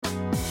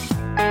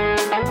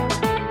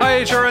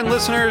HRN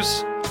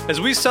listeners.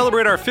 As we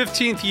celebrate our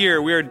 15th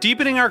year, we are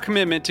deepening our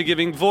commitment to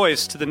giving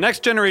voice to the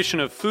next generation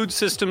of food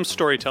systems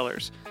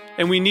storytellers,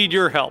 and we need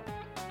your help.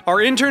 Our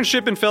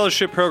internship and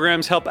fellowship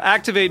programs help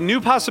activate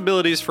new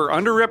possibilities for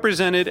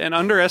underrepresented and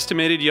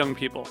underestimated young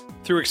people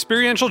through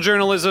experiential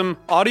journalism,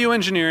 audio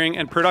engineering,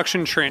 and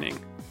production training.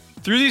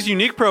 Through these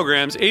unique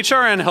programs,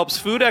 HRN helps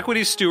food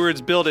equity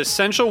stewards build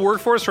essential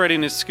workforce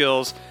readiness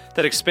skills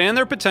that expand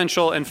their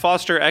potential and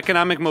foster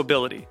economic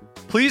mobility.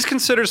 Please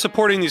consider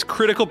supporting these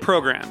critical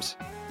programs.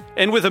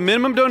 And with a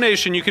minimum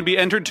donation, you can be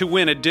entered to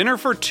win a dinner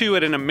for two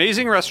at an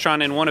amazing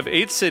restaurant in one of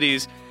 8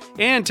 cities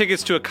and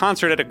tickets to a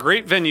concert at a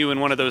great venue in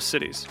one of those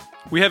cities.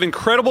 We have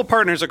incredible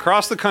partners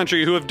across the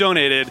country who have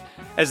donated,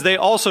 as they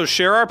also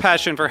share our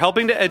passion for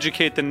helping to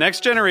educate the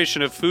next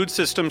generation of food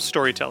systems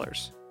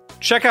storytellers.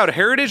 Check out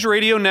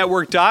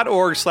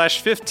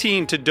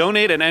heritageradionetwork.org/15 to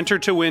donate and enter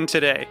to win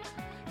today.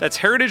 That's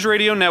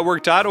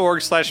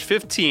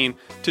heritageradionetwork.org/15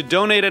 to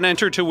donate and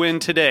enter to win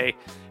today.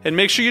 And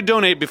make sure you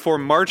donate before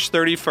March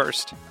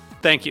 31st.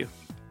 Thank you.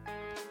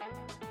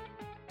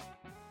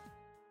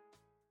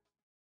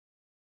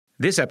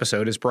 This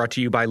episode is brought to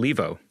you by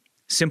Levo.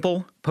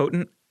 Simple,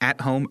 potent,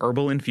 at-home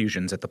herbal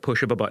infusions at the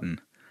push of a button.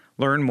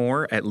 Learn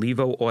more at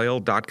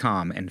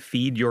levooil.com and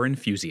feed your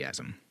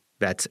enthusiasm.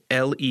 That's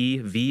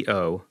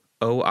LEVOOIL.com.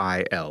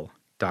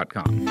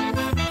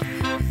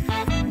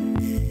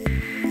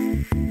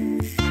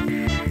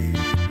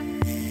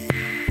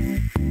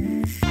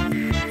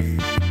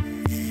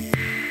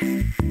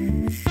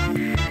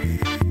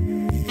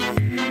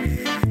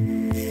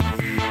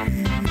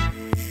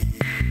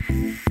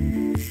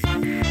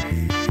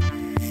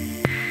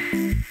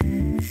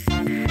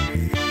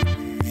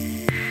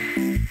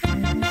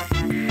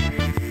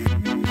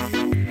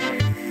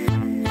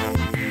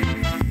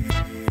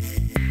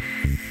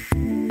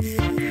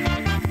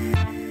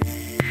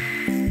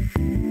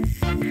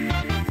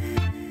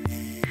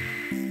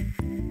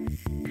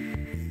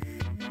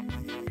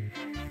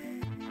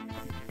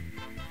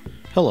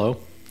 Hello,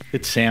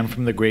 it's Sam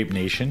from the Grape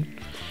Nation.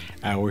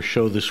 Our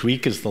show this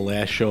week is the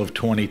last show of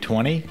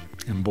 2020,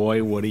 and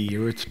boy, what a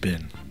year it's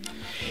been.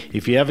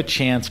 If you have a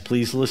chance,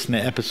 please listen to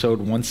episode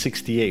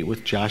 168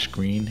 with Josh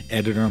Green,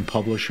 editor and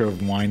publisher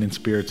of Wine and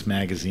Spirits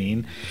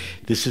magazine.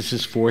 This is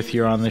his 4th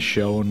year on the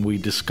show, and we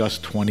discuss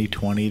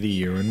 2020, the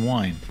year in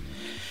wine.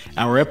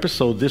 Our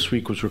episode this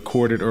week was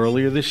recorded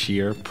earlier this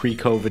year,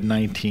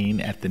 pre-COVID-19,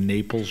 at the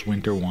Naples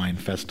Winter Wine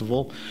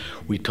Festival.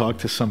 We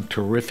talked to some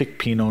terrific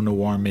Pinot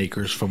Noir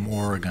makers from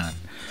Oregon.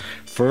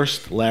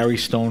 First, Larry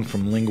Stone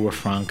from Lingua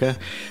Franca.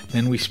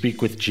 Then we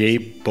speak with Jay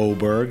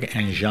Boberg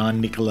and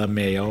Jean-Nicolas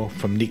Mayo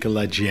from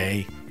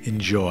Nicolas-Jay.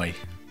 Enjoy.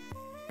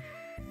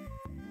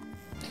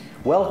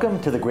 Welcome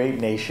to the Grape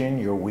Nation,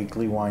 your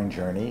weekly wine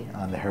journey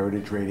on the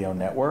Heritage Radio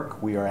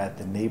Network. We are at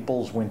the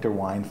Naples Winter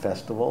Wine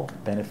Festival,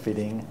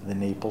 benefiting the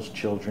Naples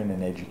Children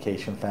and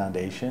Education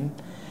Foundation.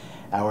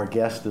 Our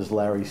guest is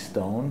Larry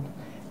Stone,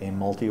 a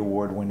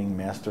multi-award-winning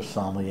master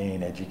sommelier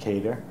and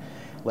educator.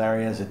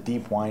 Larry has a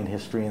deep wine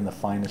history in the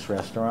finest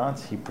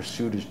restaurants. He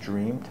pursued his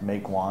dream to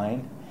make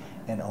wine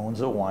and owns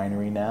a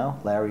winery now.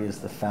 Larry is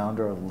the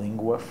founder of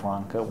Lingua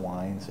Franca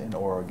Wines in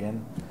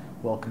Oregon.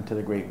 Welcome to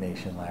the Grape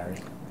Nation, Larry.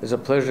 It's a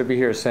pleasure to be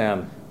here,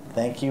 Sam.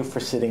 Thank you for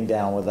sitting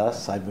down with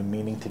us. I've been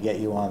meaning to get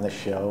you on the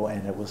show,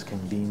 and it was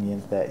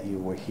convenient that you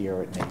were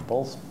here at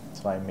Naples,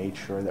 so I made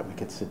sure that we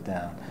could sit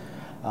down.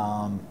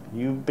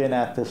 You've been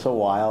at this a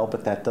while,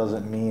 but that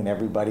doesn't mean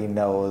everybody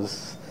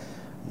knows,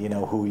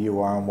 who you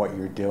are and what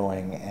you're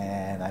doing,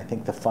 and I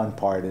think the fun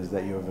part is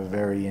that you have a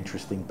very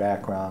interesting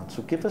background.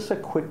 So give us a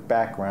quick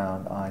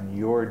background on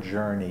your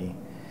journey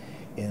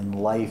in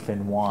life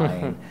and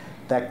wine.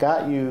 That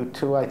got you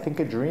to, I think,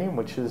 a dream,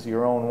 which is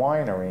your own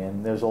winery.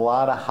 And there's a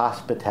lot of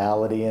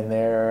hospitality in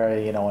there,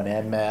 an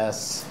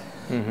MS,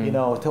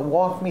 to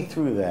walk me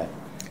through that.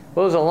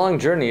 Well, it was a long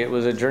journey. It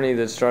was a journey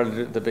that started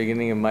at the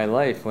beginning of my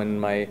life when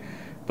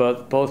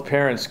both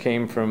parents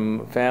came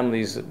from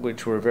families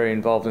which were very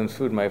involved in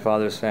food. My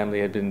father's family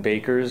had been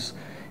bakers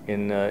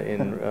in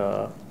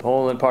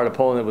Poland, part of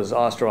Poland. It was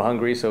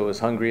Austro-Hungary, so it was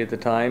Hungary at the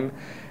time,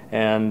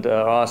 and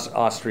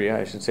Austria,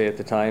 I should say, at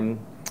the time.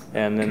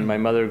 And then my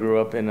mother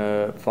grew up in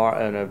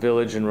a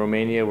village in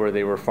Romania where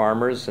they were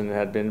farmers and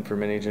had been for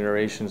many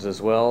generations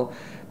as well.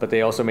 But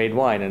they also made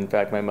wine. In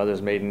fact, my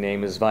mother's maiden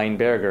name is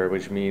Weinberger,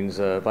 which means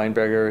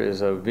Weinberger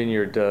is a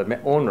vineyard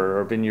owner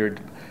or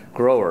vineyard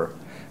grower.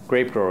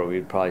 Grape grower,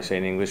 we'd probably say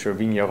in English, or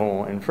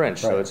vigneron in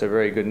French. Right. So it's a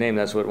very good name.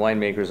 That's what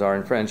winemakers are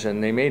in French.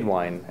 And they made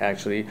wine,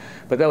 actually.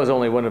 But that was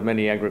only one of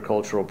many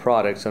agricultural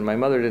products. And my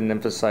mother didn't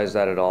emphasize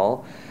that at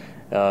all.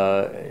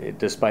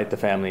 Despite the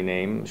family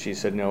name. She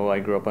said, no, I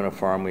grew up on a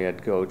farm. We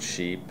had goats,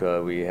 sheep,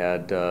 we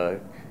had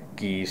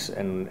geese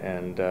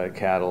and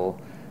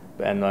cattle.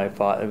 And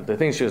the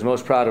thing she was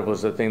most proud of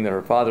was the thing that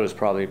her father was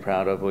probably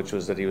proud of, which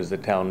was that he was the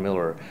town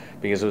miller,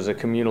 because it was a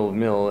communal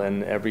mill,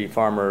 and every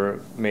farmer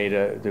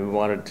who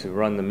wanted to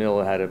run the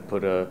mill had to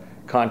put a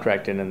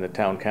contract in, and the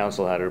town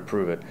council had to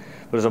approve it. But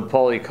it was a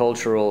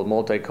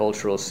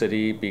multicultural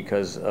city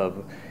because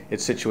of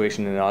its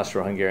situation in the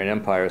Austro-Hungarian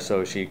Empire,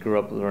 so she grew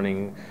up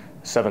learning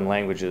 7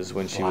 languages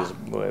when she was,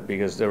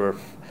 because there were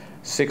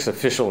 6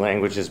 official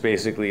languages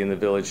basically in the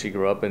village she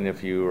grew up in.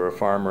 If you were a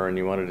farmer and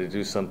you wanted to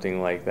do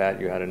something like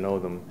that, you had to know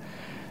them.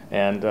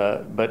 And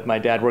but my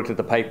dad worked at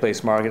the Pike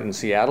Place Market in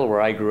Seattle,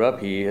 where I grew up.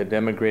 He had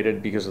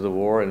emigrated because of the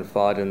war and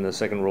fought in the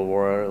Second World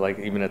War, like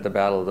even at the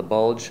Battle of the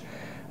Bulge,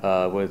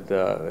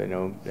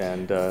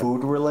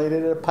 food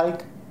related at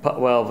Pike.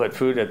 Well, but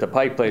food at the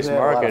Pike Place There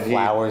are a lot Market. of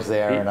flowers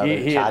there and other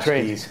he had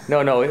trained.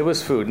 tchotchkes. No, it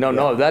was food.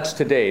 No, that's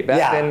today.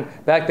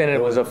 Back then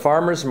it was a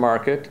farmer's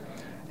market,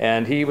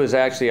 and he was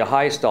actually a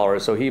high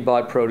staller, so he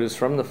bought produce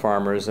from the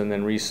farmers and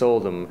then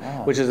resold them,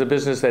 which is a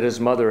business that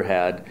his mother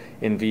had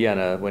in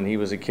Vienna when he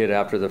was a kid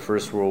after the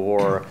First World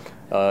War.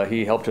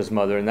 He helped his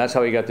mother, and that's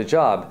how he got the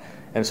job.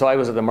 And so I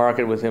was at the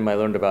market with him. I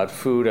learned about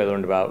food. I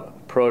learned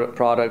about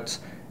products,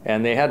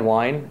 and they had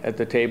wine at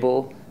the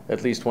table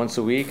at least once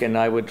a week, and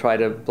I would try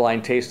to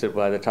blind taste it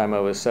by the time I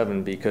was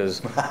 7, because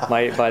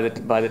by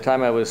the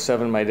time I was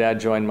 7, my dad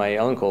joined my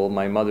uncle.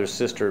 My mother's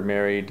sister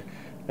married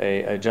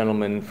a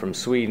gentleman from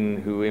Sweden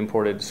who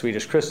imported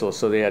Swedish crystals.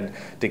 So they had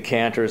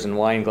decanters and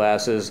wine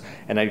glasses,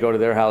 and I'd go to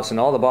their house, and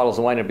all the bottles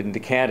of wine had been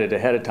decanted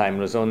ahead of time. It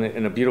was only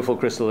in a beautiful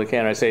crystal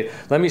decanter. I'd say,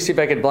 let me see if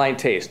I could blind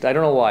taste. I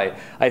don't know why.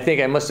 I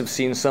think I must have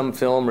seen some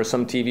film or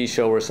some TV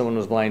show where someone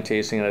was blind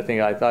tasting, and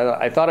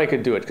I thought I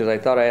could do it because I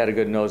thought I had a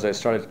good nose. I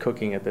started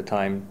cooking at the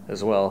time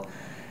as well.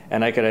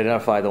 And I could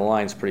identify the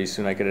wines pretty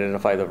soon. I could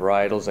identify the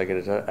varietals. I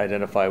could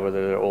identify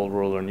whether they're Old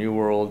World or New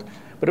World.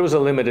 But it was a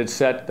limited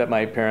set that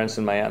my parents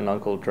and my aunt and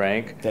uncle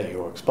drank. That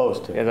you were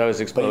exposed to. Yeah, that I was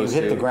exposed to. But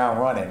you hit the ground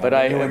running. But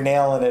you were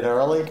nailing it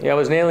early? Yeah, I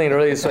was nailing it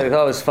early, so I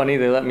thought it was funny.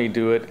 They let me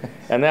do it.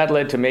 And that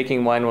led to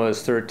making wine when I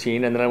was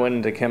 13. And then I went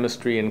into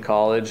chemistry in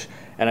college.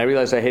 And I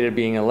realized I hated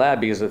being in a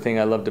lab because the thing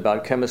I loved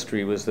about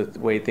chemistry was the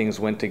way things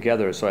went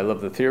together. So I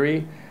loved the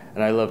theory,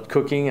 and I loved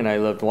cooking, and I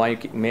loved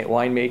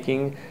wine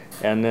making.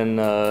 And then,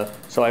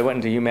 so I went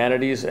into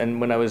humanities, and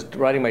when I was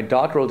writing my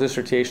doctoral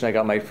dissertation, I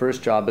got my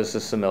first job as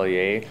a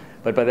sommelier.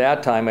 But by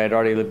that time, I had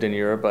already lived in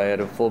Europe. I had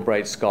a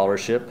Fulbright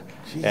scholarship.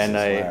 Jesus, and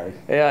Larry.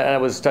 and I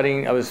was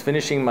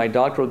finishing my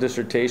doctoral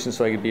dissertation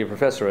so I could be a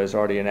professor. I was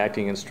already an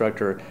acting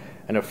instructor.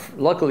 And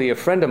luckily, a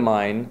friend of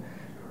mine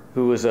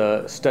who was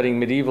studying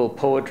medieval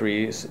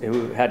poetry,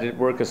 who had to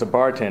work as a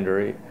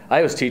bartender.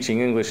 I was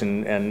teaching English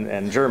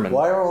and German.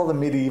 Why are all the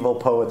medieval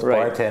poets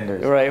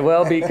bartenders? Right.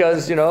 Well,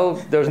 because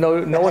there's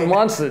no one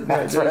wants it.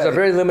 There's a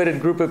very limited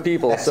group of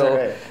people. That's so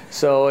right.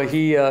 so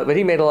but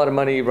he made a lot of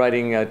money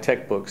writing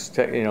tech books.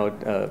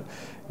 The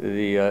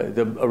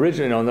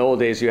original, in the old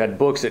days, you had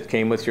books that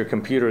came with your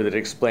computer that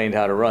explained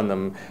how to run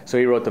them. So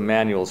he wrote the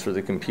manuals for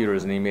the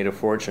computers, and he made a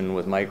fortune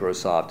with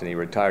Microsoft, and he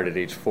retired at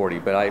age 40.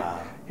 But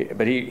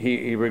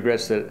he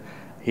regrets that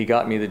he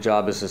got me the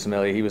job as a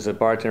sommelier. He was a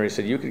bartender. He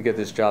said, you could get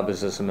this job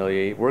as a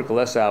sommelier, work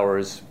less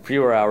hours,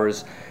 fewer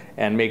hours,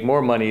 and make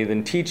more money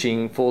than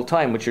teaching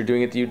full-time, which you're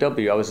doing at the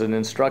UW. I was an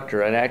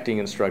instructor, an acting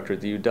instructor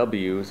at the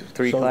UW,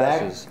 3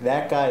 classes.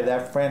 That guy,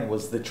 that friend,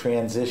 was the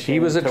transition. He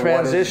was a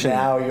transition.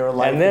 Now your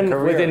life and then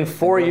career, within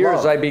 4 years,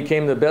 love. I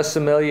became the best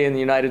sommelier in the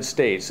United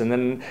States. And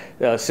then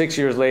 6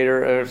 years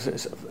later,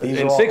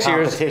 These are all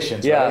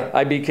competitions, right?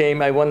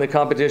 I won the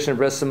competition of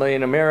best sommelier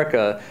in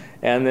America.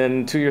 And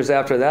then 2 years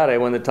after that, I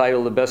won the title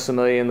of the best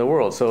sommelier in the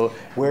world. So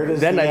where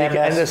does then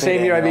and the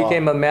same year I all?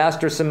 became a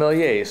master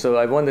sommelier. So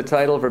I won the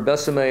title for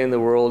best sommelier in the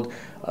world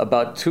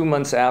about 2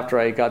 months after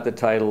I got the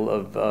title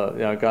of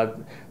got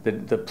the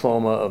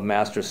diploma of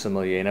master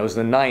sommelier, and I was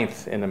the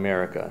 9th in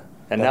America.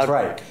 And That's now,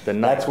 right. The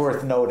 9th. That's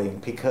worth noting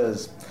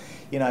because,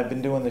 I've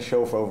been doing the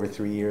show for over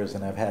 3 years,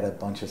 and I've had a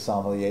bunch of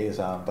sommeliers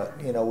on.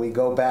 But we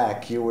go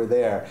back. You were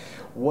there.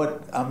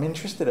 What I'm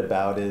interested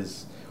about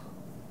is,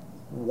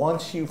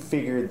 once you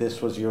figured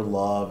this was your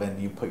love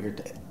and you put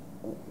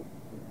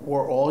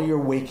were all your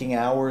waking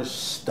hours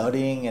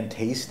studying and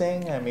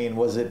tasting? I mean,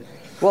 was it?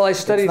 Well, I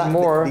studied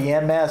more.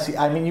 The MS,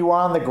 you were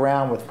on the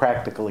ground with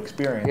practical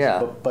experience.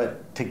 Yeah.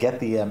 But to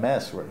get the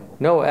MS.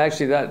 No,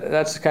 actually,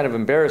 that's kind of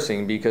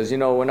embarrassing because,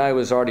 when I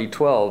was already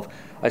 12,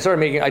 I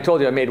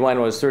told you I made wine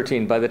when I was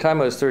 13. By the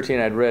time I was 13,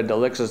 I'd read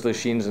Alexis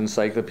Lechin's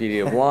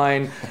Encyclopedia of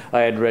Wine.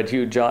 I had read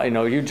Hugh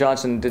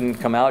Johnson didn't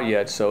come out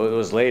yet, so it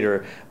was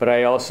later. But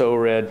I also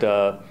read,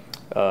 there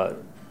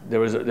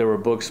were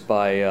books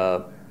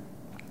by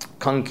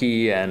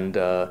Kunke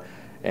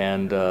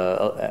and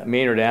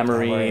Maynard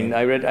Amarine.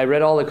 I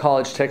read all the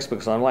college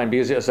textbooks on wine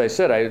because, as I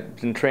said, I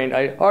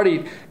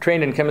already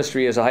trained in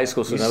chemistry as a high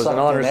school student. I was an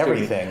honors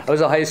student. I was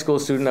a high school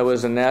student. I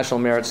was a National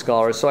Merit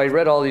Scholar. So I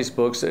read all these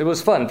books. It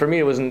was fun. For me,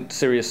 it wasn't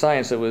serious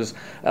science. It was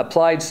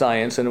applied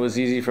science, and it was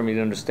easy for me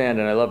to understand.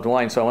 And I loved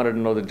wine, so I wanted to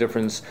know the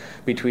difference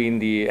between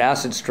the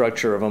acid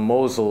structure of a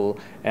Mosel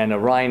and a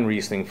Rhine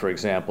Riesling, for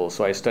example.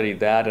 So I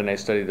studied that, and I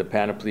studied the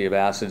panoply of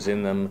acids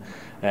in them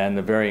and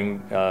the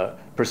varying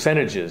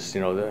percentages,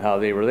 how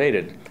they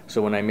related.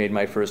 So when I made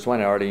my first wine,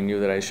 I already knew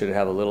that I should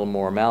have a little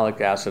more malic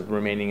acid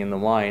remaining in the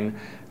wine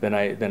than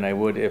I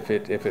would if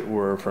it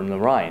were from the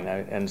Rhine.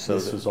 And so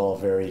this was all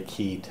very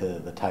key to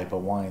the type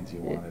of wines you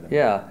wanted.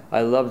 Yeah,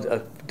 I loved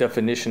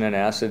definition and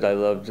acid. I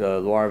loved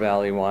Loire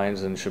Valley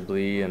wines and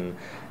Chablis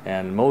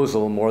and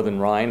Mosel more than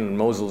Rhine and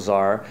Mosel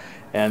Czar.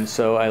 And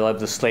so I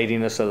loved the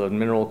slatiness, I loved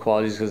mineral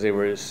qualities because they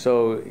were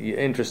so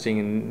interesting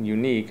and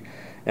unique.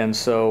 And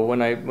so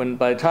when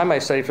by the time I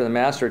studied for the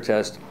master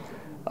test,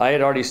 I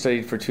had already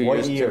studied for 2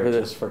 years. What year,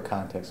 just for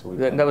context?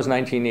 That was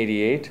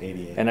 1988.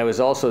 88. And I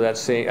was also I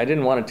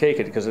didn't want to take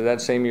it because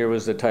that same year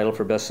was the title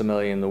for best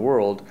sommelier in the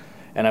world.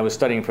 And I was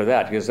studying for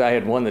that because I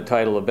had won the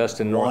title of best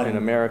in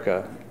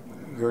America.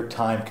 Your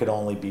time could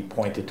only be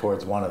pointed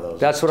towards one of those.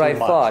 That's what I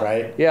thought.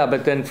 Right? Yeah,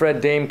 but then Fred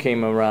Dame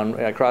came around.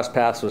 I crossed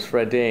paths with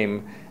Fred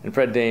Dame, and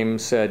Fred Dame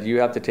said, "You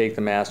have to take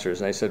the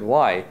masters." And I said,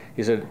 "Why?"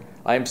 He said,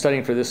 "I'm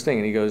studying for this thing."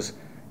 And he goes,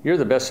 "You're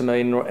the best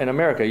sommelier in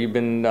America.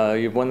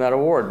 You've won that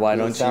award. Why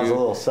don't you?" Sounds a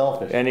little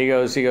selfish. And he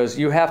goes,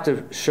 "You have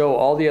to show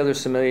all the other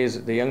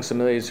sommeliers, the young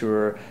sommeliers who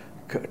are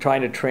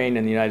trying to train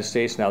in the United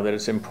States now, that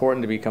it's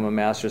important to become a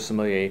master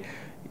sommelier.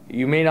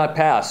 You may not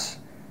pass,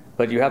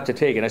 but you have to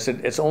take it." And I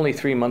said, "It's only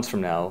 3 months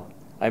from now.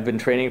 I've been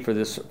training for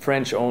this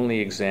French-only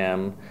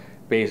exam,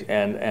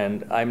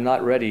 and I'm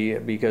not ready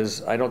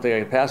because I don't think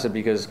I can pass it,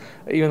 because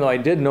even though I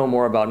did know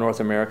more about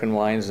North American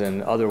wines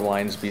and other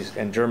wines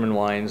and German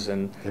wines,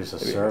 and there's a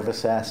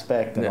service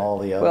aspect and all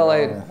the other. Well,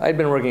 I'd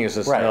been working as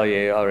a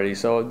sommelier already,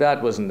 so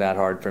that wasn't that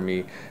hard for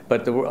me.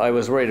 But I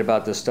was worried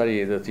about the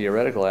study, the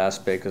theoretical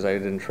aspect, because I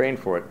didn't train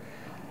for it.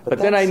 But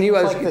then I knew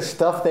I was like the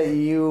stuff that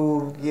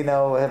you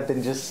have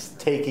been just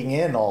taking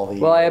in all the.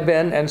 Well, I have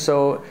been, and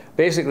so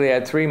basically I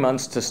had 3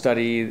 months to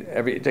study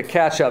to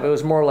catch up. It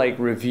was more like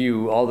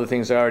review all the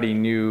things I already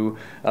knew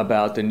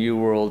about the New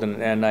World,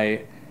 and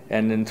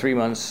in 3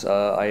 months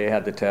I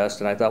had the test,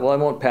 and I thought, well, I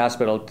won't pass,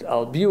 but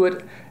I'll view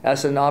it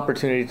as an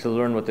opportunity to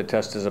learn what the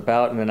test is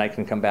about, and then I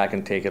can come back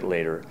and take it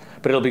later.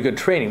 But it'll be good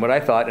training. What I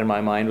thought in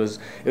my mind was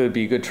it would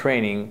be good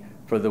training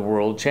for the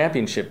World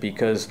Championship,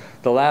 because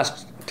the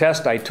last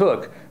test I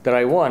took that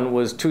I won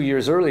was 2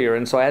 years earlier,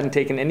 and so I hadn't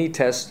taken any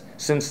tests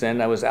since then.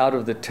 I was out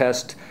of the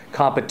test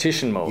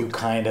competition mode.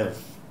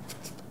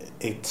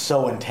 It's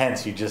so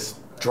intense, you just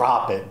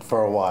drop it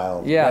for a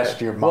while. Yeah.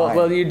 Rest your mind.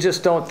 Well, you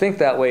just don't think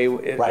that way.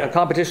 Right. A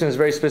competition is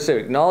very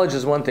specific. Knowledge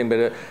is one thing,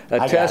 but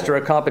a test or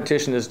a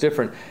competition is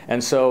different.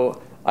 And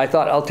so I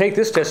thought, I'll take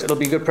this test. It'll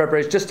be good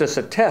preparation. Just as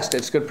a test,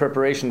 it's good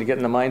preparation to get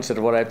in the mindset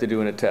of what I have to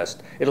do in a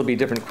test. It'll be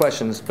different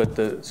questions, but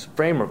the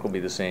framework will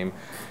be the same.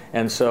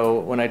 And so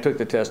when I took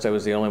the test, I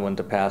was the only one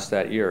to pass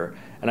that year.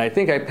 And I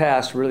think I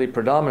passed really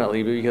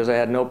predominantly because I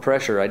had no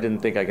pressure. I didn't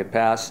think I could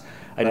pass.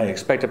 I didn't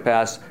expect to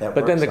pass.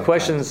 But then the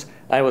questions,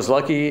 I was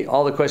lucky.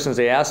 All the questions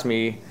they asked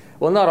me,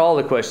 well, not all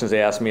the questions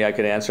they asked me I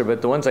could answer,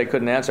 but the ones I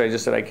couldn't answer, I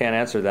just said I can't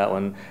answer that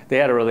one. They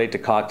had to relate to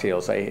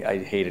cocktails. I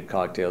hated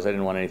cocktails. I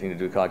didn't want anything to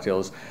do with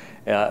cocktails.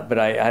 But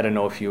I had to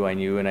know a few I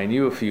knew, and I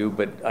knew a few,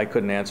 but I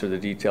couldn't answer the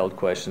detailed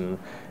question.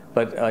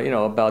 But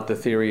about the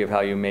theory of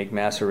how you make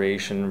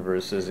maceration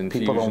versus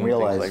infusion. People don't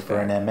realize things like for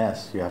that. an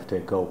MS you have to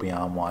go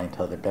beyond wine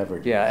to other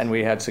beverages. Yeah, and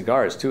we had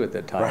cigars too at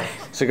that time. Right.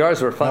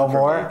 Cigars were fun. No for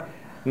more?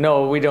 me.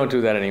 No, we don't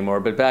do that anymore.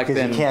 But back then,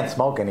 because you can't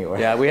smoke anywhere.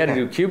 Yeah, we had to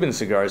do Cuban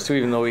cigars too,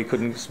 even though we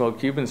couldn't smoke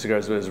Cuban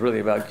cigars. But it was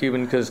really about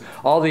Cuban because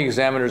all the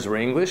examiners were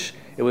English.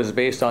 It was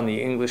based on the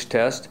English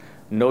test.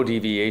 No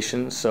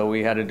deviation, so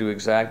we had to do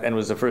exact, and it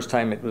was the first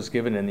time it was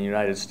given in the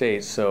United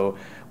States, so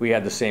we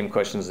had the same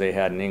questions they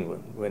had in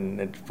England, when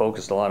it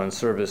focused a lot on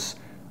service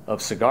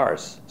of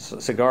cigars,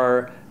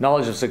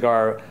 knowledge of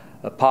cigar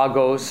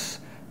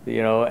pagos,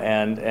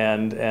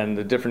 and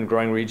the different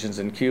growing regions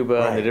in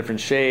Cuba, and the different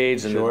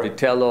shades, and the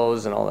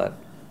vitellos, and all that.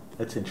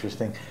 That's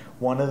interesting.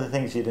 One of the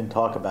things you didn't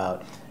talk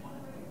about,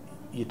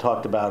 you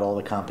talked about all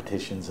the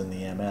competitions in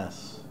the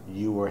MS.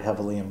 You were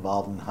heavily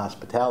involved in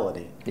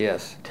hospitality.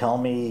 Yes. Tell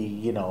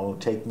me,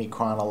 take me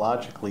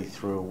chronologically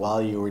through,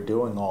 while you were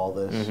doing all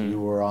this, you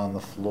were on the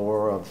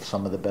floor of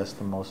some of the best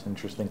and most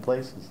interesting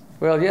places.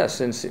 Well,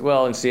 yes. In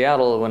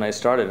Seattle, when I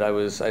started,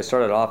 I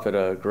started off at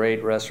a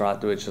great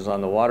restaurant which is on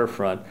the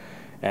waterfront,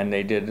 and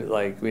we did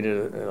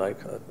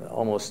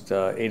almost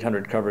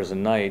 800 covers a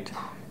night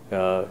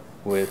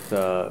with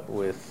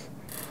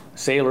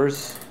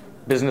sailors,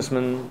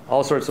 businessmen,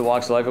 all sorts of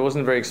walks of life. It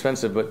wasn't very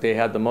expensive, but they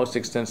had the most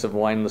extensive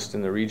wine list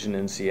in the region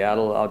in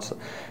Seattle,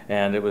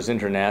 and it was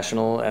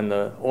international. And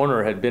the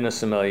owner had been a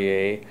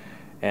sommelier,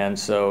 and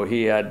so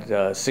he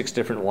had 6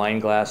 different wine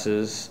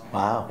glasses.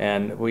 Wow!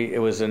 And it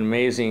was an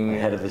amazing.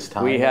 Ahead of his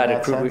time. We had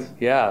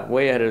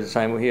way ahead of his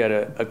time. We had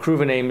a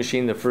Cruvenet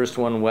machine, the first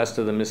one west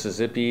of the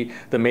Mississippi.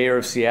 The mayor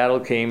of Seattle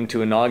came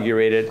to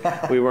inaugurate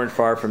it. We weren't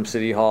far from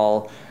City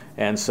Hall,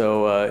 and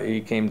so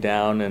he came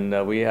down,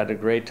 and we had a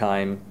great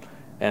time.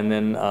 And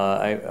then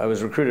I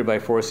was recruited by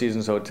Four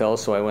Seasons Hotel,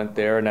 so I went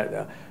there.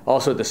 And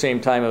also at the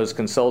same time I was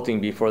consulting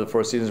before the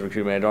Four Seasons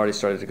recruitment. I'd already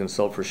started to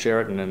consult for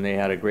Sheraton, and they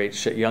had a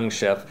great young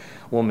chef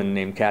woman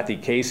named Kathy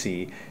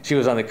Casey. She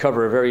was on the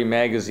cover of every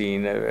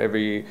magazine,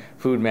 every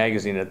food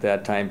magazine at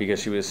that time,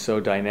 because she was so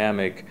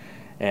dynamic.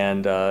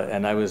 And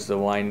I was the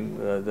wine.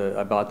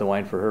 I bought the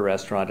wine for her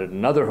restaurant at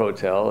another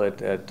hotel,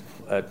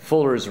 at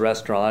Fuller's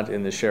Restaurant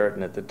in the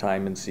Sheraton at the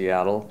time in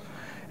Seattle.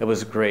 It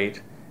was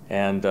great.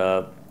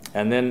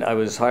 And then I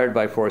was hired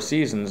by Four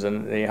Seasons,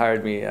 and they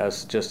hired me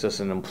just as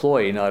an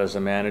employee, not as a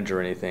manager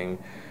or anything.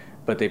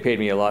 But they paid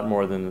me a lot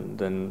more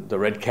than the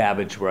Red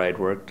Cabbage where I'd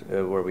worked,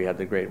 where we had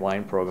the great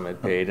wine program,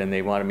 had paid, and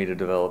they wanted me to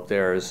develop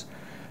theirs.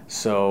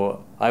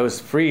 So I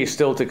was free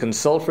still to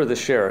consult for the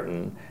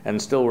Sheraton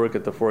and still work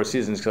at the Four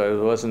Seasons because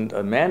I wasn't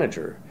a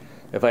manager.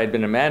 If I had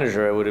been a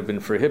manager, I would have been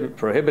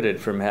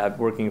prohibited from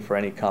working for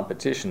any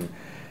competition.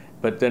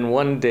 But then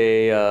one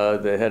day,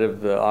 the head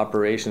of the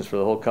operations for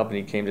the whole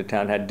company came to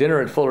town, had dinner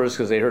at Fuller's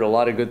because they heard a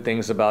lot of good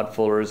things about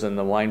Fuller's and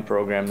the wine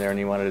program there, and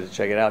he wanted to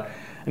check it out.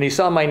 And he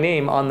saw my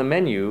name on the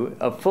menu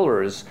of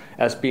Fuller's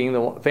as being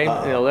the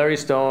famous, Larry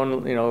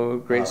Stone,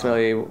 great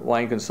sommelier,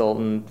 wine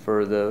consultant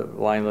for the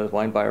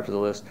wine buyer for the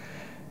list.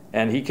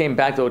 And he came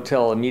back to the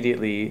hotel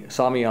immediately,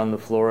 saw me on the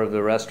floor of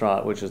the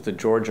restaurant, which is the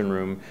Georgian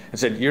room, and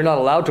said, "You're not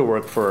allowed to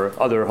work for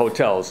other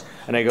hotels."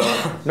 And I go,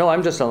 "No,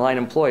 I'm just a line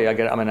employee.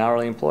 I'm an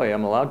hourly employee.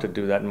 I'm allowed to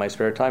do that in my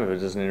spare time if it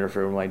doesn't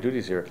interfere with my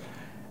duties here."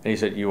 And he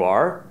said, "You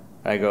are?"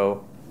 I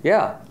go,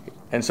 "Yeah."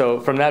 And so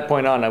from that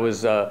point on, I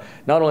was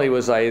not only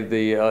was I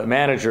the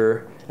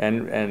manager,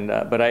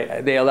 but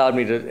they allowed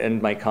me to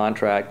end my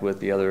contract with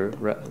the other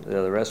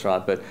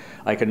restaurant, but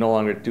I could no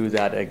longer do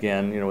that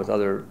again, with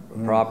other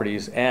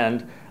properties.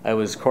 And I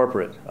was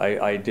corporate.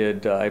 I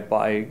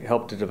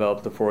helped to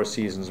develop the Four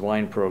Seasons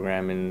wine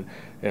program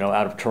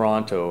out of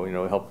Toronto.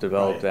 Helped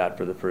develop that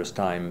for the first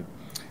time,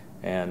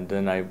 and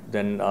then I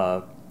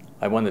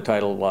won the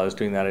title while I was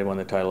doing that. I won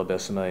the title of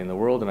Best Sommelier in the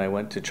World, and I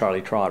went to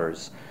Charlie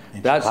Trotter's.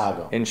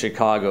 In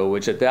Chicago,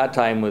 which at that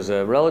time was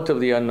a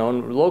relatively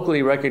unknown,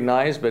 locally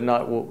recognized, but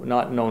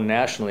not known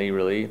nationally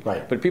really.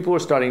 Right. But people were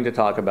starting to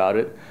talk about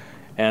it,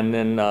 and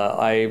then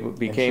I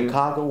became. And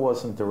Chicago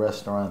wasn't the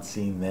restaurant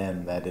scene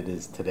then that it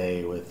is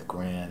today with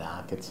Grant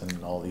Achatz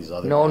and all these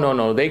other.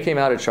 No. They came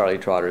out of Charlie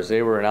Trotter's.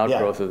 They were an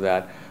outgrowth of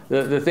that.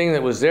 The thing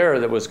that was there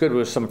that was good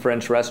was some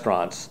French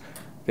restaurants.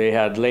 They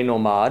had Les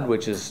Nomades,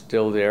 which is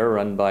still there,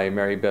 run by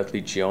Mary Beth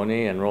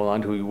Liccione and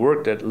Roland, who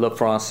worked at Le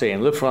Francais.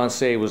 And Le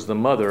Francais was the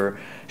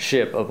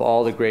mothership of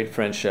all the great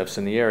French chefs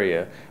in the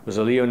area. It was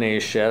a Lyonnais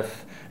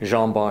chef,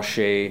 Jean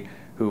Banchet,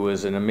 who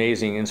was an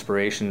amazing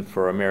inspiration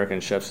for American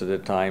chefs at the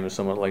time,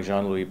 someone like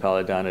Jean-Louis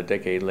Paladin a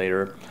decade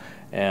later.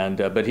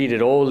 But he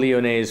did old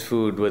Lyonnais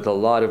food with a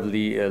lot of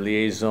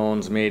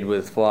liaisons made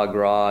with foie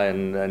gras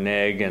and an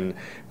egg and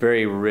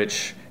very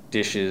rich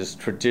dishes,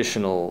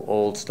 traditional,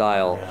 old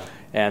style. Yeah.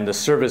 And the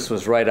service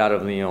was right out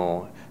of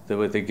Lyon,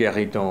 with the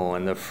guéridon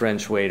and the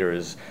French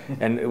waiters.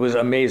 And it was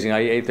amazing. I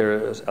ate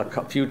there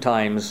a few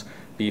times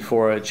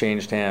before it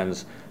changed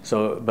hands.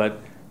 So, but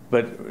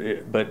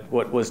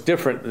what was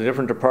different, the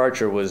different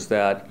departure was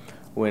that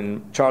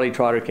when Charlie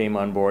Trotter came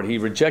on board, he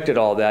rejected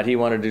all that. He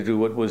wanted to do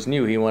what was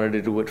new. He wanted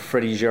to do what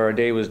Freddy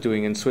Girardet was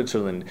doing in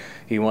Switzerland.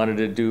 He wanted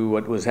to do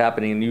what was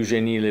happening in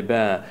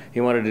Eugénie-les-Bains.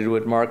 He wanted to do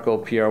what Marco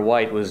Pierre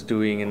White was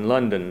doing in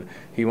London.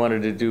 He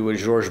wanted to do what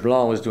Georges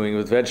Blanc was doing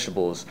with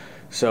vegetables.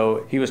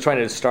 So he was trying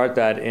to start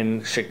that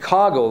in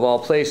Chicago, of all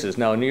places.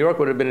 Now, New York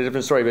would have been a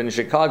different story, but in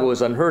Chicago it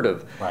was unheard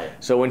of. Right.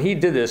 So when he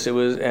did this, it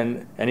was,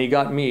 and he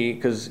got me,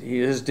 because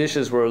his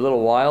dishes were a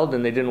little wild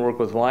and they didn't work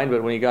with wine,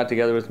 but when he got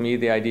together with me,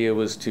 the idea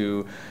was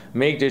to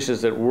make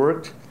dishes that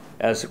worked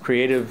as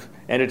creative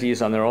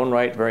entities on their own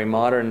right, very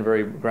modern,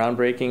 very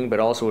groundbreaking,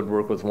 but also would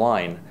work with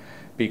wine.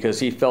 Because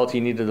he felt he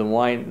needed the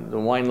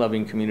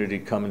wine-loving community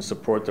to come and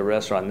support the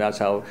restaurant, and that's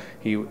how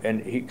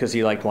because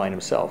he liked wine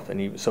himself,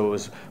 and so it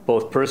was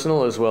both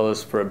personal as well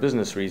as for a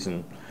business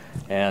reason,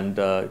 and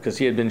because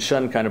he had been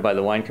shunned kind of by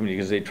the wine community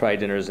because they'd try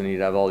dinners and he'd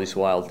have all these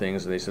wild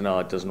things, and they said no,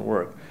 it doesn't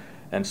work,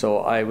 and so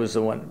I was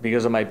the one,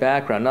 because of my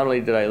background. Not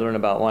only did I learn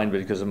about wine,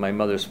 but because of my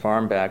mother's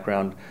farm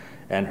background,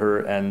 and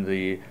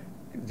I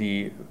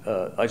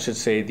should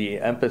say the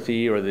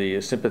empathy or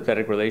the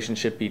sympathetic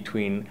relationship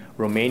between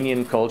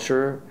Romanian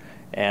culture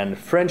and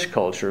French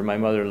culture. My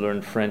mother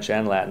learned French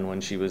and Latin when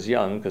she was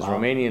young, because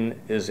Romanian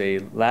is a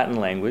Latin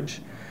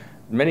language.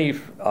 Many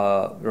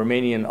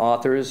Romanian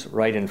authors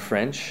write in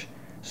French.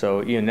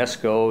 So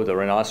Ionesco, the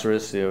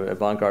Rhinoceros, the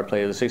avant-garde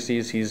player of the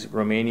 60s, he's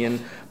Romanian.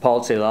 Paul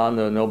Celan,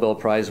 the Nobel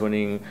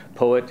Prize-winning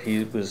poet,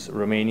 he was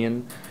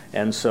Romanian.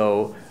 And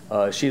so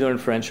she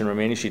learned French and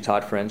Romanian. She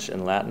taught French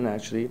and Latin,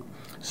 actually.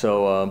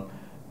 So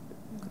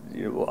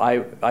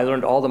I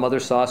learned all the mother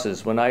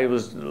sauces when I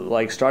was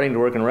starting to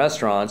work in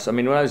restaurants. I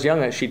mean, when I was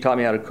young, she taught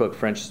me how to cook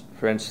French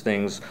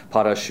things,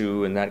 pot au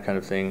choux and that kind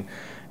of thing.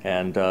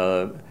 And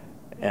when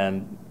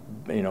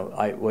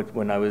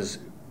I was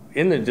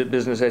in the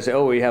business, I say,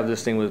 oh, we have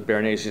this thing with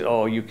béarnaise. She said,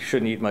 oh, you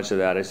shouldn't eat much of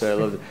that. I said,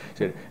 I love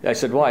it. I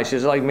said, why? She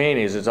said, like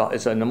mayonnaise.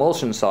 It's an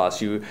emulsion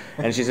sauce.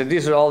 And she said,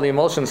 these are all the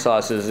emulsion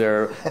sauces.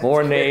 They're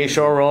Mornay,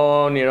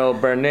 Choron,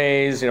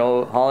 béarnaise,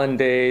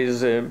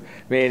 hollandaise,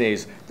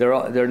 mayonnaise.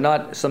 They're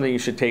not something you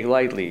should take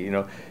lightly,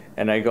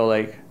 And I go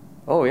like,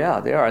 oh yeah,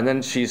 they are. And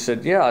then she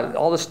said, yeah,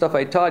 all the stuff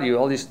I taught you,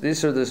 all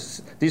these are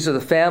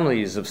the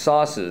families of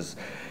sauces.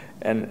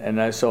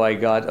 So I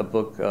got a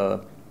book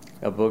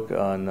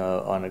on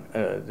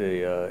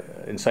the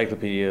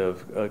encyclopedia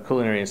of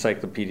culinary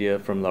encyclopedia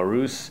from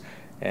Larousse,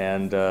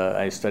 and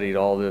I studied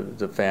all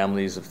the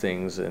families of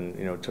things,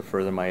 and to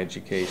further my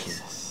education.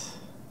 Jesus.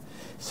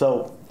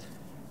 So,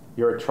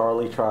 you're at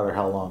Charlie Trotter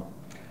how long?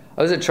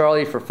 I was at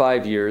Charlie for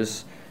 5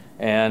 years,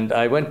 and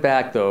I went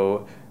back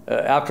though.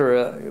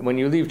 After when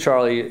you leave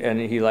Charlie and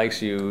he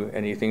likes you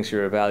and he thinks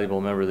you're a valuable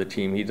member of the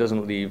team, he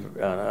doesn't leave.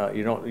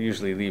 You don't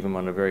usually leave him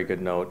on a very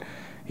good note.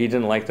 He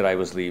didn't like that I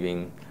was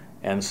leaving,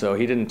 and so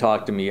he didn't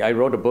talk to me. I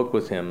wrote a book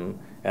with him,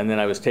 and then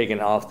I was taken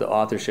off the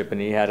authorship, and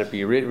he had it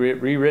be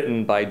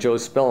rewritten by Joe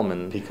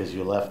Spellman. Because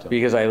you left him.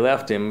 Because I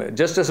left him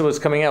just as it was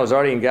coming out. I was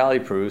already in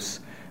Galliprus,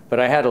 but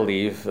I had to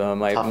leave.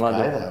 My Tough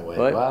mother. Guy that way.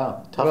 What?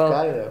 Wow, tough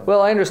guy that way.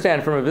 Well, I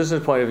understand from a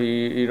business point of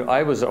view.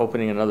 I was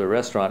opening another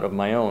restaurant of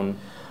my own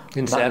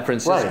in San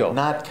Francisco. Right,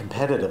 not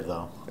competitive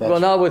though. Well,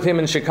 not with him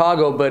in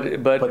Chicago,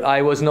 but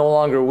I was no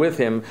longer with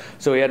him,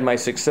 so he had my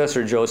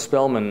successor, Joe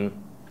Spellman,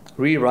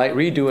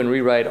 redo and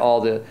rewrite all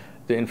the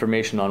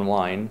information on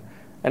wine.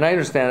 And I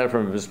understand that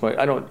from a business point.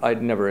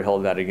 I'd never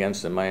held that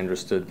against him. I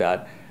understood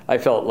that. I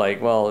felt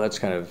like, well, that's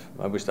kind of,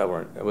 I wish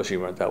he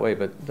weren't that way,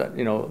 but that,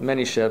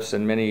 many chefs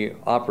and many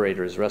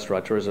operators,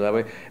 restaurateurs are that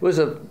way. It was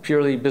a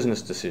purely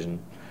business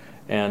decision.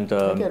 And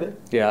I get it.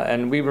 Yeah,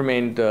 and we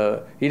remained.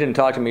 He didn't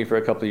talk to me for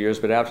a couple of years,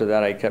 but after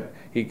that,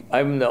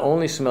 I'm the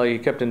only sommelier he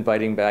kept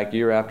inviting back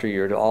year after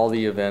year to all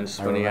the events.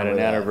 When he had an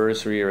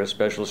anniversary or a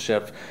special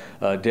chef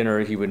dinner,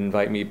 he would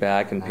invite me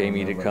back and pay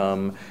me to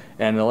come.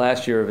 And the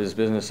last year of his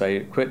business, I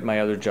quit my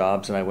other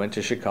jobs and I went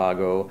to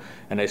Chicago,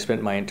 and I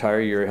spent my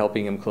entire year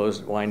helping him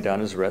wind down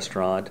his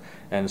restaurant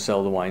and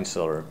sell the wine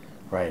cellar.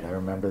 Right, I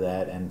remember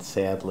that, and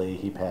sadly,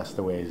 he passed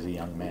away as a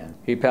young man.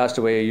 He passed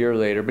away a year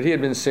later, but he had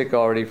been sick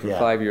already for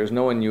 5 years.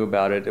 No one knew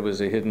about it. It was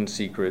a hidden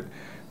secret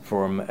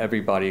from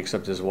everybody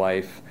except his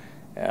wife.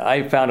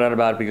 I found out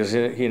about it because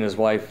he and his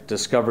wife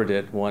discovered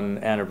it one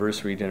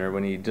anniversary dinner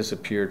when he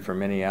disappeared for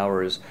many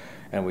hours,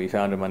 and we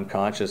found him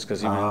unconscious because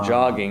he'd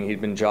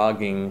been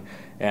jogging,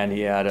 and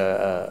he had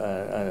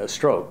a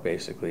stroke,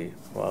 basically,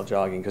 while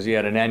jogging, because he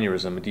had an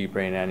aneurysm, a deep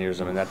brain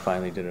aneurysm, and that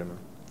finally did him.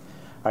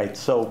 All right,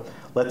 so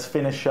let's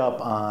finish up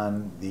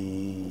on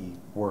the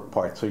work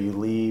part. So you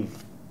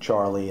leave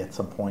Charlie at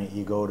some point,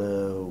 you go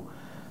to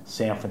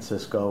San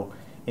Francisco,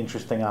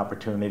 interesting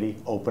opportunity,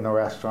 open a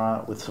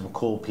restaurant with some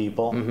cool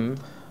people.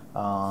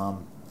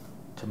 Mm-hmm.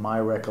 To my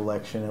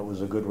recollection, it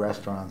was a good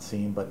restaurant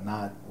scene, but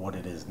not what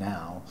it is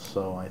now.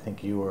 So I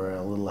think you were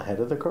a little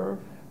ahead of the curve?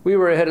 We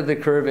were ahead of the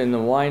curve in the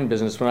wine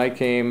business. When I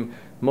came,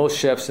 most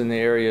chefs in the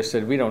area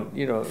said, we don't,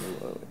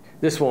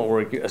 this won't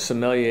work. A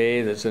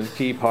sommelier, that's a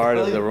key part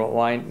of the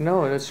wine.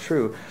 No, that's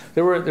true.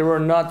 There were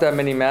not that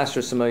many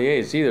master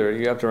sommeliers either.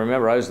 You have to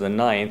remember, I was the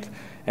 9th,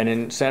 and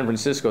in San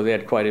Francisco they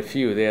had quite a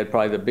few. They had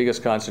probably the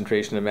biggest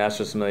concentration of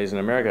master sommeliers in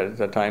America. At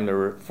that time there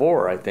were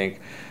 4, I think.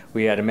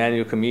 We had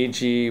Emmanuel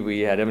Camigi, we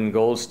had Evan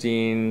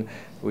Goldstein,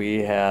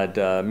 we had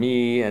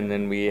me, and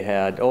then we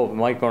had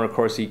Mike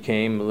Bonacorsi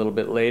came a little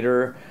bit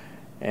later,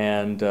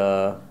 and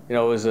it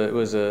was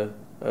a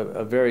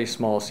very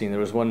small scene. There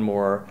was one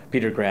more,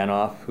 Peter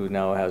Granoff, who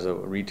now has a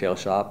retail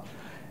shop,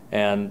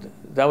 and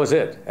that was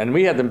it. And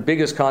we had the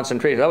biggest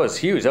concentration. That was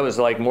huge. That was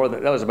like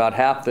that was about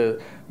half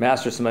the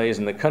master sommeliers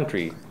in the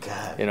country.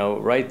 God.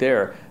 Right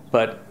there.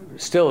 But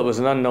still, it was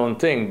an unknown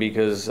thing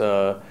because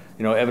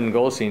Evan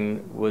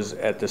Goldstein was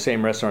at the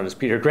same restaurant as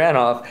Peter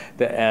Granoff.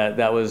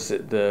 That was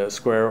the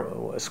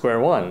Square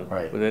One,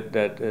 right,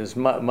 that his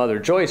mother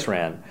Joyce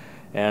ran.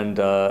 And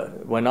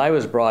when I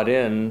was brought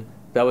in,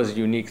 that was a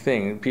unique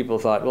thing. People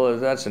thought, well,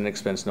 that's an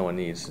expense no one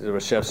needs. The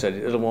chef said,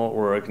 it won't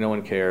work, no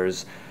one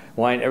cares.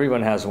 Wine,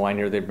 everyone has wine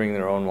here, they bring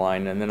their own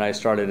wine. And then I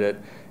started it,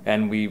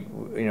 and we,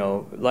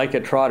 like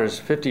at Trotter's,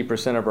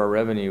 50% of our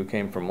revenue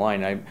came from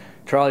wine.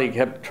 Charlie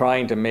kept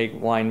trying to make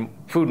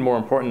food more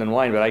important than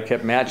wine, but I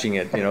kept matching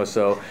it,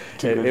 so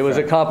it was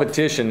a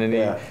competition.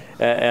 And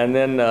and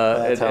then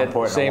that's how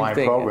important same a wine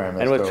thing. program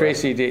is. And with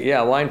Tracy,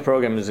 wine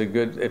program is a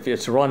good, if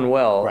it's run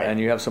well, right, and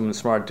you have someone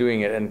smart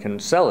doing it and can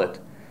sell it,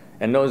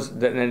 and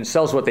it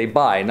sells what they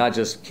buy, not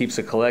just keeps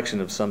a collection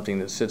of something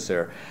that sits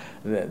there,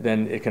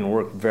 then it can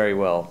work very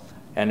well.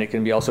 And it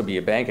can also be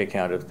a bank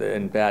account. If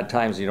in bad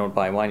times you don't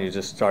buy wine, you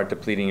just start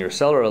depleting your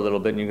cellar a little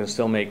bit, and you can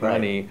still make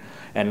money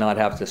and not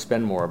have to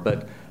spend more.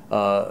 But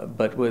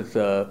with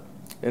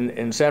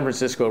in San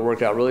Francisco, it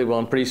worked out really well.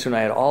 And pretty soon, I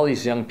had all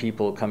these young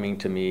people coming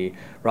to me: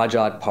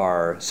 Rajat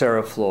Parr,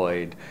 Sarah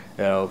Floyd,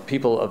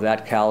 people of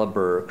that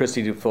caliber.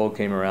 Christy Dufault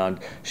came around.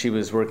 She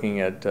was working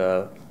at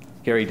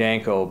Gary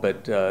Danko,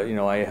 but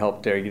I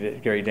helped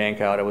Gary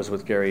Danko out. I was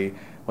with Gary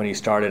when he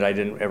started. I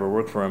didn't ever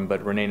work for him,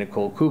 but Renee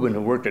Nicole Kubin,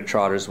 who worked at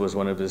Trotters, was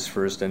one of his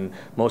first and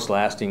most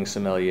lasting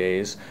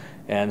sommeliers.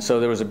 And so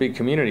there was a big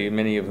community,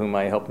 many of whom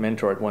I helped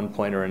mentor at one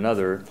point or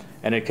another,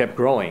 and it kept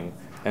growing.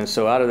 And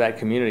so out of that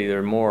community,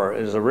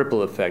 there's a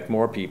ripple effect.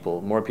 More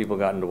people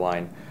got into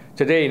wine.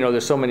 Today,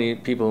 there's so many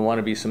people who want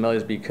to be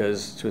sommeliers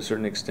because, to a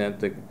certain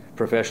extent, the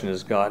profession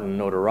has gotten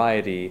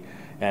notoriety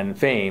and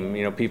fame.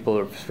 People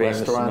are famous.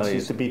 Restaurants sommeliers.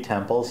 used to be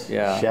temples.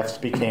 Yeah. Chefs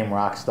became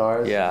rock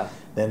stars. Yeah.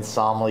 Then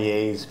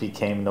sommeliers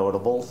became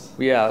notables.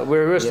 Yeah,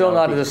 we're still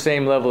not at the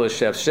same level as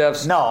chefs.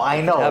 Chefs. No,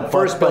 I know. Have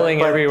first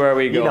billing everywhere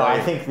we go. I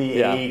think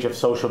the age of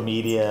social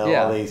media,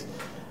 all these.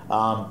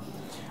 All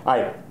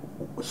right.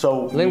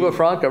 So Lingua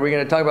Franca. Are we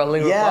going to talk about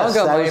Lingua Franca? Yes,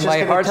 I was just my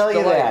going to heart's tell you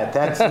delight. that.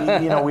 That's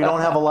we don't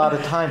have a lot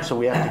of time, so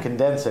we have to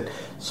condense it.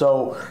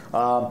 So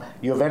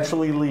you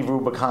eventually leave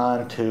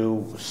Rubicon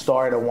to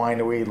start a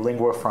winery,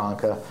 Lingua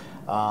Franca.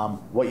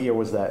 What year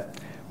was that?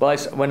 Well,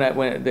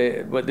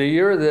 the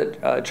year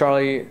that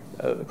Charlie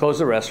closed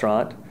the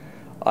restaurant,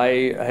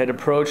 I had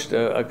approached.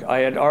 I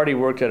had already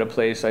worked at a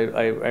place.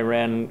 I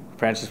ran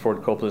Francis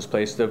Ford Coppola's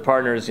place. The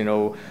partners,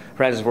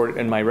 Francis Ford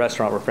in my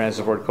restaurant were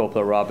Francis Ford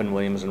Coppola, Robin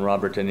Williams, and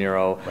Robert De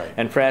Niro. Right.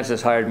 And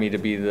Francis hired me to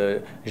be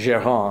the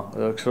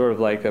gérant, sort of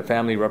like a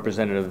family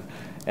representative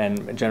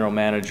and general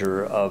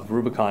manager of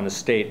Rubicon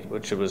Estate,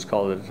 which it was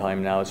called at the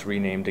time. Now it's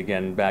renamed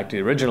again back to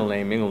the original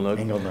name,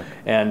 Inglenook.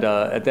 And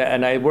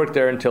and I worked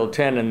there until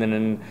 10, and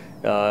then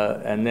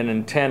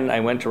in 10 I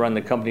went to run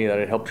the company that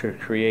I helped her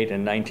create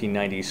in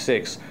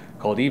 1996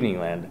 called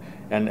Eveningland.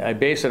 And I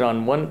based it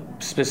on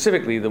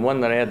specifically the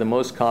one that I had the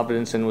most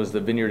confidence in was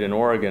the vineyard in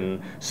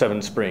Oregon,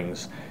 Seven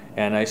Springs.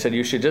 And I said,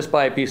 you should just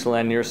buy a piece of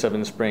land near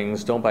Seven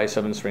Springs. Don't buy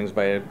Seven Springs.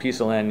 Buy a piece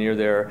of land near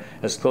there,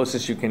 as close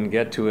as you can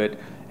get to it,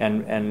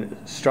 and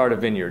start a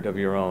vineyard of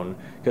your own.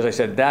 Because I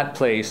said, that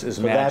place is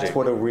magic. That's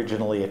what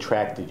originally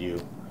attracted you.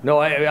 No,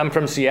 I'm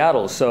from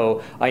Seattle,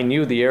 so I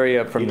knew the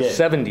area from the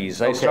 70s.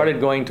 I started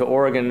going to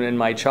Oregon in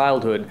my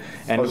childhood,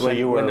 and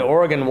when the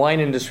Oregon wine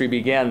industry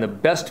began, the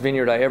best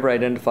vineyard I ever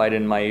identified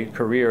in my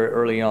career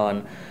early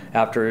on,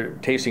 after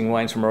tasting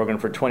wines from Oregon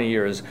for 20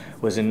 years,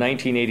 was in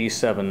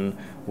 1987,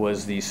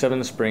 was the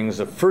Seven Springs,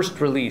 the first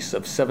release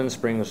of Seven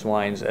Springs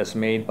wines as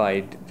made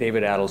by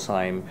David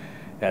Adelsheim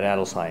at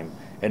Adelsheim.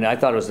 And I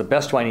thought it was the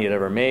best wine he had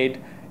ever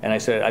made. And I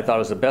said I thought it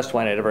was the best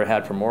wine I'd ever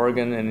had from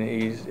Oregon, and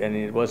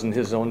it wasn't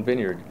his own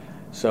vineyard.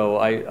 So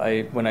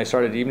when I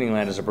started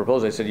Eveningland as a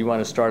proposal, I said, you want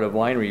to start a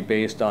winery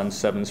based on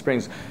Seven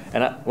Springs.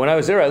 And when I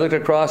was there, I looked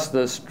across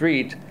the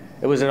street.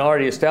 It was an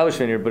already established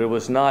vineyard, but it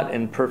was not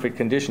in perfect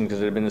condition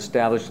because it had been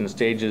established in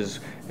stages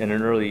in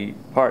an early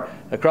part.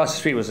 Across the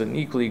street was an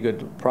equally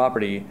good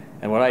property,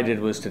 and what I did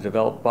was to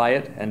buy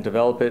it and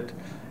develop it.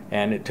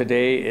 And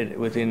today,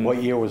 within...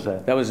 What year was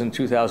that? That was in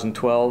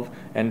 2012.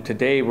 And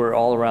today, we're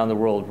all around the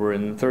world. We're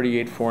in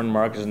 38 foreign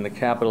markets, and the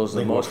capital is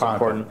the most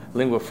important.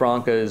 Lingua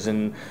Franca is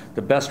in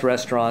the best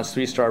restaurants,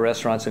 3-star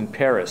restaurants in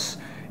Paris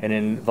and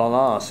in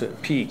Valence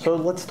at Peak. So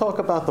let's talk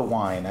about the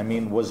wine. I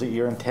mean, was it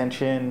your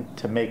intention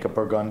to make a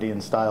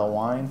Burgundian-style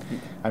wine?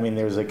 I mean,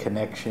 there's a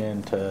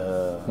connection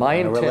to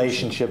a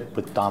relationship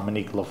with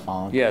Dominique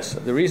Lafont. Yes.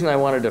 The reason I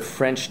wanted a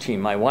French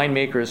team, my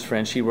winemaker is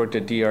French. He worked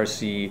at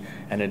DRC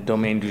and at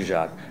Domaine du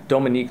Jacques.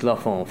 Dominique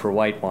Lafont for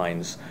white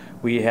wines.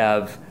 We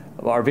have...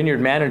 Our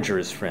vineyard manager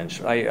is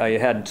French. I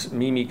had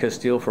Mimi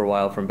Castile for a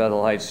while from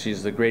Bethel Heights.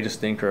 She's the greatest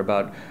thinker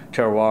about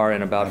terroir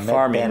and about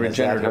farming. Ben, is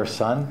that her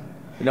son?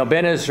 No,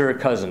 Ben is her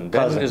cousin.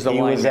 Ben is the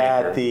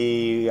winemaker.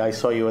 He was at I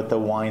saw you at the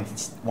wine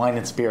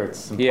and spirits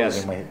symposium.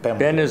 Yes,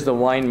 Ben is the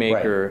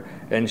winemaker, right.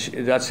 And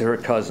that's her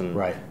cousin.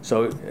 Right.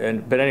 So,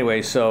 but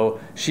anyway, so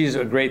she's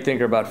a great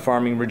thinker about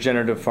farming,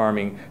 regenerative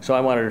farming. So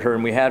I wanted her,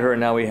 and we had her, and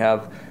now we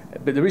have.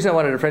 But the reason I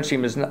wanted a French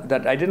team is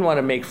that I didn't want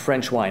to make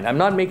French wine. I'm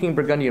not making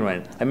Burgundian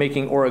wine. I'm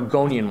making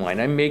Oregonian wine.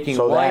 I'm making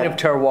wine of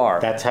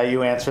terroir. That's how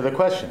you answer the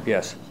question.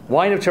 Yes.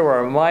 Wine of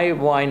terroir. My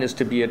wine is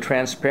to be a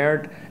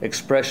transparent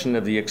expression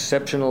of the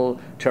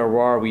exceptional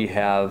terroir we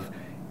have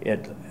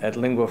at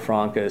Lingua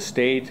Franca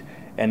Estate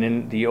and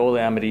in the Old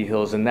Amity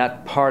Hills, and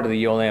that part of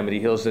the Old Amity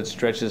Hills that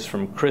stretches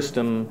from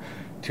Christum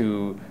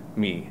to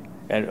me.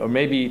 Or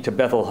maybe to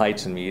Bethel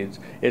Heights and me.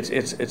 It's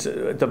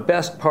the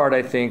best part,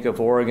 I think,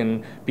 of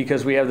Oregon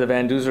because we have the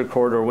Van Duzer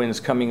corridor winds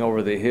coming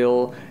over the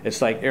hill.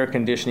 It's like air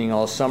conditioning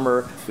all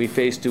summer. We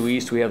face due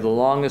east. We have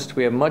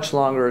much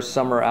longer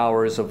summer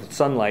hours of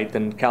sunlight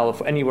than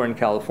anywhere in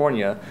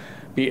California,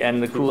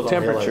 and the cool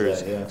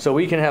temperatures. So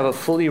we can have a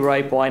fully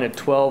ripe wine at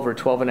 12 or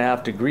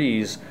 12.5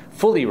 degrees,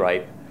 fully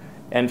ripe.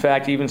 In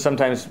fact, even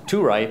sometimes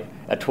too ripe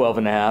at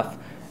 12.5.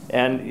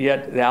 And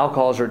yet the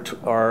alcohols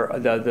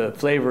the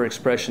flavor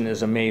expression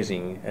is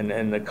amazing,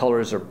 and the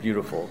colors are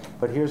beautiful.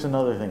 But here's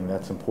another thing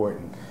that's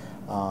important.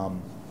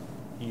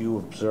 You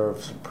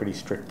observe some pretty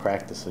strict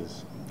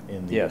practices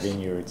in the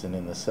vineyards and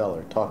in the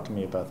cellar. Talk to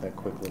me about that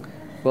quickly.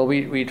 Well,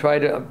 we try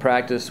to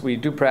practice. We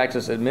do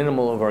practice a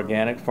minimal of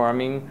organic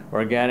farming.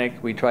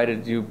 We try to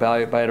do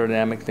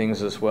biodynamic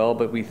things as well,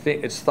 but we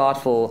think it's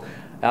thoughtful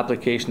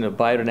application of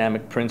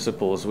biodynamic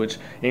principles, which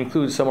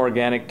includes some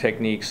organic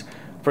techniques.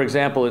 For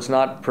example, it's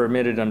not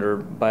permitted under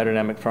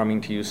biodynamic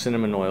farming to use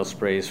cinnamon oil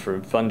sprays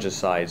for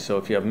fungicides. So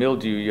if you have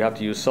mildew, you have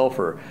to use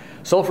sulfur.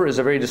 Sulfur is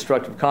a very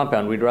destructive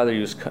compound. We'd rather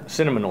use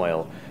cinnamon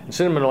oil. And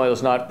cinnamon oil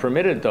is not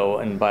permitted,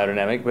 though, in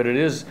biodynamic, but it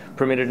is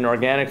permitted in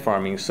organic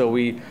farming. So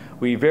we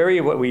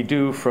vary what we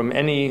do from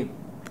any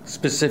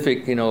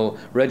specific,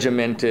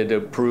 regimented,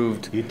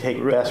 approved. You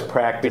take best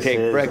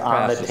practices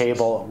on the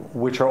table,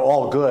 which are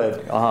all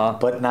good,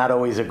 but not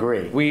always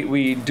agree.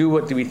 We do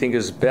what we think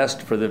is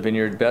best for the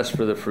vineyard, best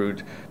for the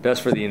fruit,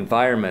 best for the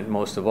environment,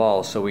 most of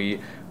all. So we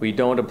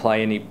don't apply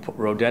any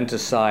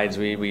rodenticides.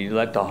 We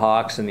let the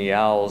hawks and the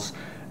owls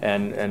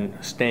and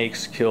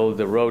snakes kill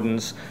the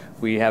rodents.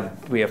 We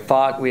have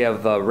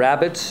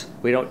rabbits.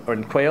 We don't, or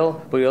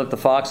quail. We let the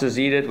foxes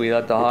eat it. We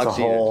let the hawks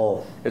eat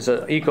it. It's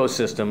an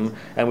ecosystem,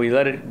 and we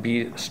let it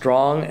be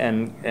strong.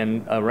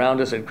 And around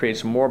us, it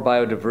creates more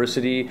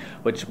biodiversity,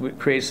 which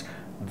creates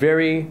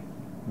very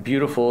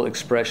beautiful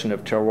expression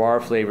of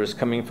terroir flavors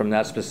coming from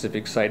that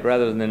specific site,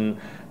 rather than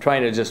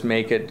trying to just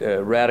make it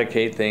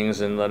eradicate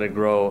things and let it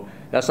grow.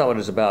 That's not what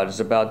it's about.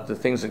 It's about the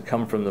things that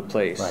come from the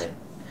place. Right.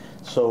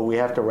 So we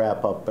have to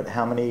wrap up. But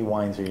how many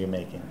wines are you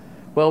making?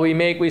 Well,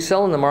 we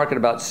sell in the market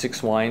about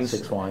 6 wines.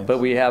 6 wines. But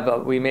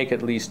we make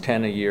at least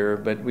 10 a year.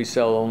 But we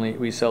sell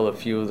a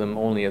few of them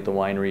only at the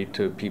winery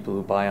to people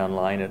who buy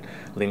online at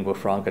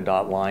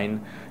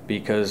linguafranca.wine,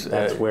 because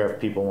that's where if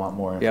people want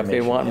more information. Yeah,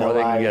 if they want more,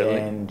 they can get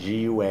it.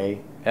 Lingua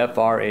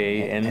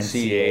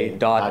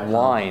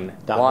FRANCA.wine.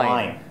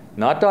 Wine.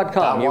 Not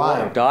 .com.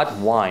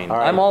 .wine. All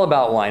right. I'm all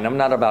about wine. I'm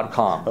not about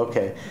com.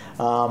 Okay.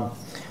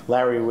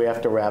 Larry, we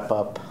have to wrap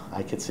up.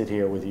 I could sit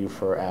here with you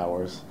for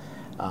hours.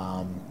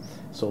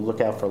 So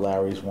look out for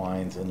Larry's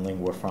wines in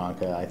Lingua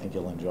Franca. I think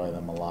you'll enjoy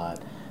them a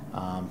lot.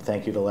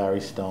 Thank you to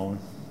Larry Stone.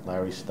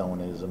 Larry Stone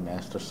is a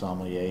master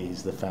sommelier.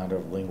 He's the founder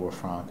of Lingua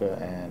Franca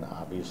and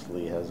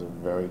obviously has a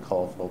very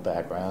colorful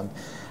background.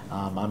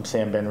 I'm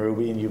Sam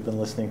Ben-Ruby, and you've been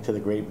listening to The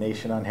Grape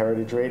Nation on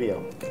Heritage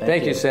Radio.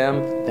 Thank you,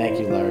 Sam. Thank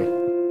you, Larry.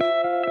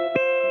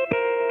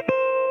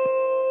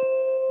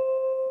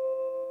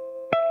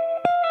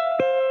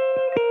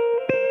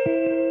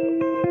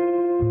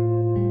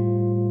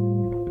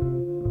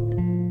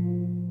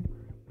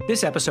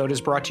 This episode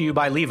is brought to you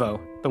by Levo,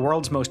 the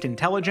world's most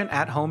intelligent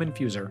at-home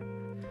infuser.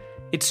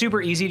 It's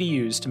super easy to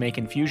use to make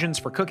infusions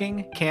for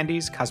cooking,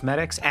 candies,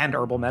 cosmetics, and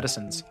herbal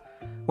medicines.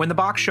 When the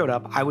box showed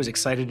up, I was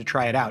excited to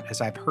try it out, as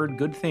I've heard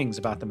good things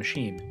about the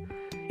machine.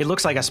 It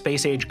looks like a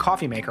space-age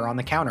coffee maker on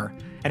the counter,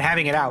 and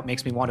having it out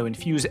makes me want to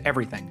infuse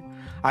everything.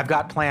 I've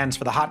got plans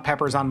for the hot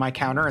peppers on my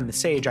counter and the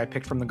sage I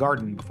picked from the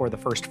garden before the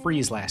first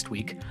freeze last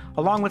week,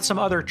 along with some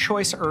other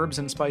choice herbs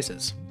and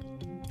spices.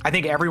 I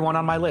think everyone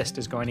on my list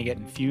is going to get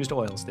infused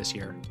oils this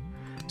year.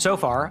 So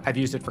far, I've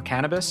used it for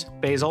cannabis,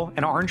 basil,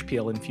 and orange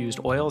peel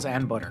infused oils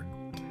and butter.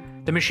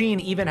 The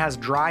machine even has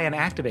dry and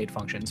activate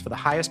functions for the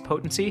highest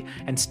potency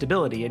and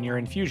stability in your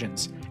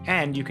infusions,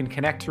 and you can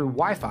connect through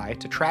Wi-Fi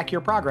to track your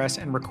progress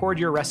and record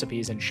your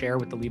recipes and share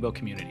with the Levo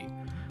community.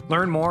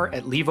 Learn more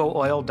at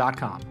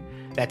levooil.com.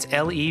 That's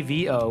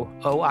LEVOOIL.com.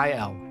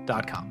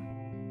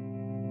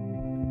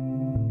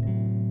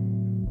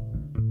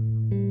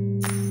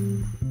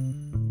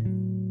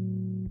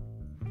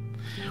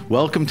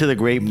 Welcome to the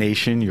Grape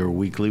Nation, your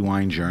weekly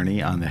wine journey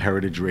on the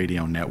Heritage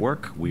Radio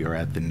Network. We are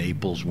at the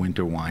Naples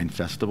Winter Wine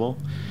Festival,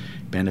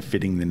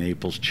 benefiting the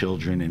Naples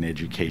Children and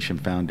Education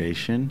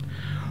Foundation.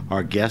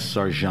 Our guests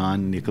are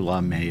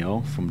Jean-Nicolas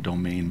Mayo from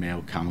Domaine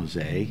Mayo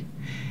Camozet,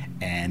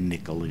 and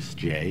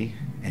Nicolas-Jay,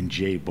 and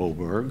Jay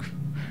Boberg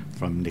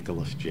from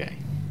Nicolas-Jay.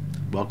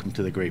 Welcome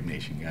to the Grape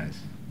Nation, guys.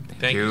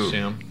 Thank you,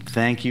 Sam.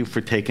 Thank you for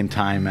taking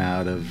time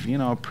out of,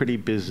 a pretty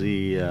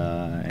busy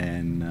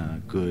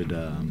and good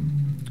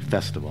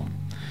festival.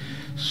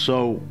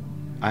 So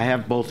I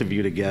have both of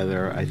you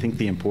together. I think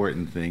the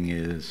important thing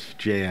is,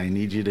 Jay, I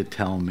need you to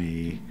tell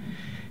me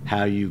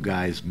how you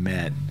guys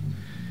met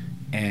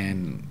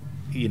and,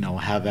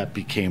 how that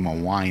became a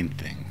wine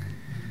thing.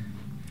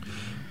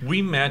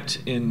 We met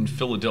in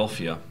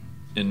Philadelphia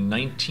in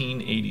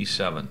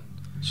 1987,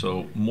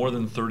 so more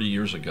than 30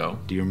 years ago.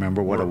 Do you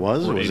remember what it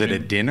was? Was it a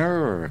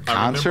dinner or a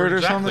concert or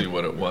something? I remember exactly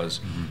what it was.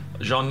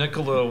 Mm-hmm.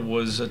 Jean-Nicolas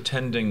was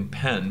attending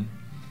Penn,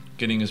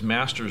 getting his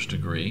master's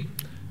degree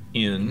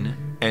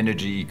in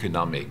energy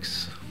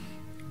economics.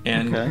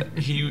 And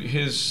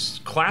his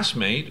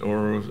classmate,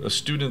 or a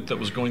student that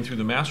was going through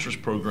the master's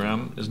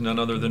program, is none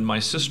other than my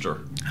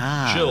sister,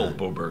 Jill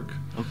Boberg.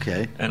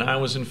 Okay. And I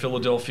was in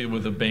Philadelphia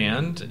with a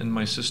band, and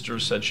my sister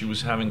said she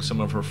was having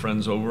some of her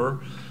friends over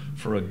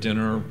for a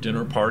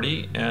dinner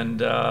party,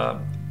 and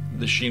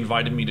she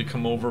invited me to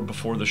come over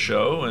before the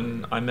show,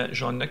 and I met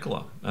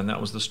Jean-Nicolas, and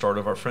that was the start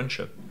of our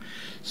friendship.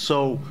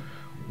 So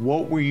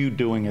what were you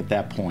doing at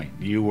that point?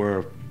 You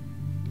were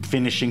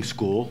finishing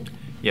school?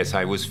 Yes,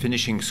 I was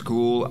finishing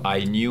school.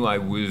 I knew I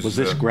was... Was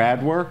this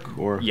grad work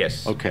or?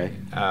 Yes. Okay.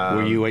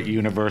 Were you at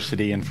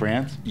university in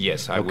France?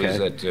 Yes, I was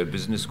at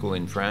business school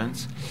in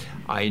France.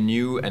 I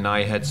knew, and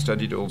I had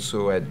studied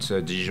also at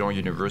Dijon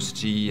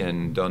University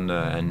and done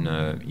an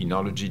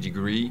enology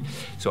degree.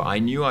 So I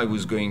knew I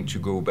was going to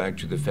go back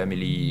to the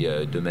family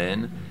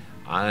domain.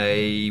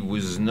 I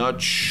was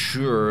not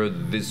sure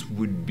this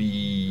would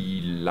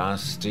be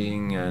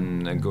lasting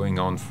and going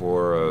on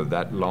for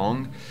that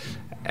long.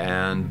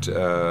 And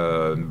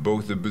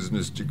both the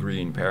business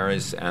degree in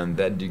Paris and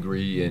that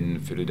degree in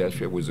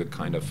Philadelphia was a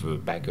kind of a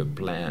backup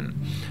plan,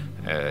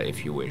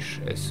 if you wish.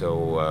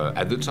 So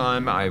at the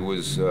time I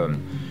was...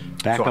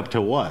 Up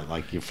to what?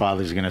 Like your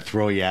father's going to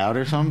throw you out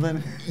or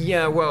something?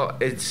 Yeah, well,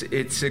 it's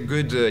a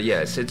good...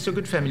 yes, it's a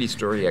good family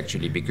story,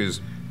 actually, because...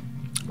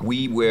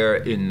 We were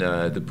in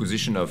the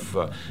position of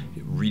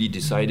really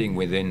deciding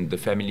within the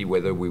family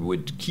whether we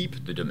would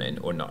keep the domain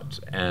or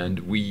not. And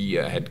we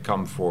had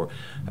come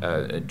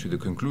to the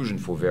conclusion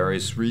for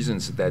various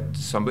reasons that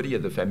somebody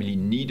at the family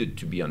needed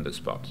to be on the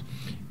spot.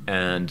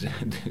 And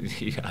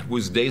I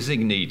was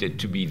designated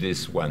to be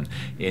this one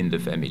in the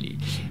family.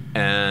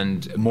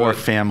 And more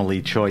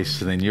family choice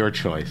than your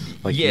choice.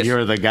 Like yes,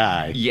 you're the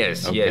guy.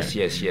 Yes, okay.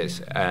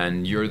 yes.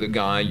 And you're the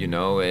guy,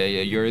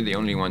 you're the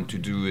only one to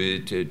do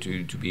it,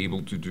 to be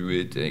able to do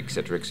it,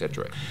 etc.,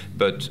 etc.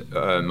 But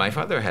my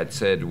father had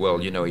said,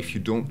 well, if you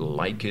don't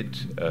like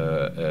it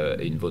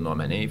in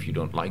Vaud-Normanais, if you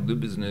don't like the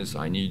business,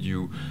 I need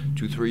you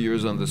 2-3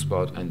 years on the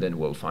spot, and then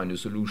we'll find a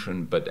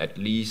solution. But at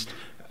least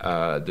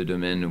the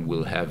domain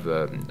will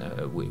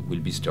will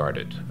be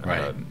started.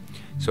 Right.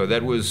 So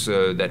that was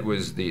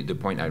the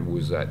point I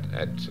was at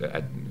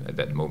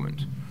that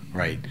moment.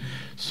 Right.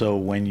 So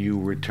when you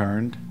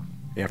returned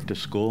after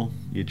school,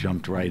 you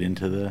jumped right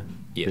into the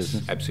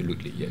business?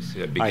 Absolutely. Yes.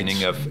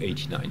 Beginning of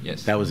 '89.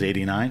 Yes. That was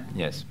 '89?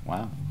 Yes.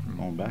 Wow.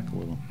 Going back a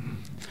little.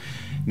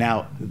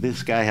 Now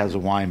this guy has a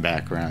wine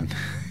background.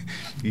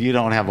 You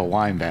don't have a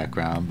wine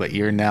background, but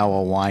you're now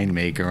a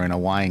winemaker and a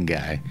wine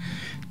guy.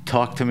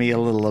 Talk to me a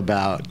little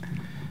about,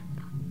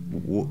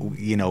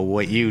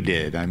 what you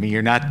did. I mean,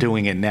 you're not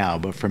doing it now,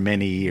 but for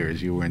many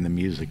years you were in the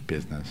music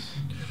business.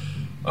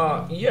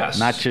 Yes.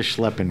 Not just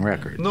schlepping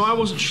records. No, I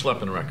wasn't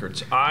schlepping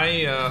records.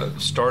 I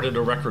started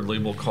a record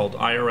label called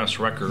IRS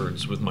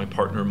Records with my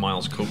partner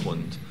Miles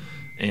Copeland.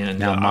 And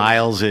now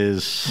Miles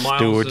is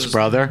Stuart's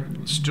brother?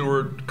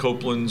 Stuart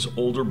Copeland's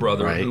older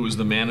brother, right, who was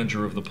the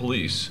manager of the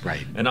Police.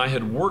 Right. And I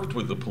had worked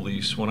with the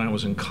Police when I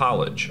was in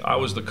college. I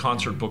was the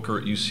concert booker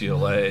at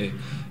UCLA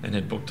and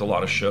had booked a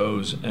lot of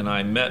shows. And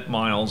I met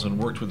Miles and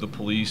worked with the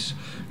Police.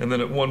 And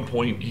then at one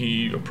point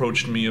he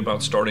approached me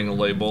about starting a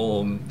label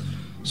and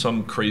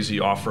some crazy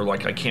offer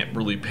like, I can't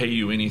really pay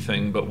you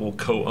anything, but we'll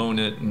co-own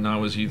it. And I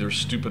was either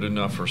stupid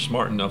enough or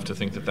smart enough to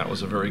think that that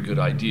was a very good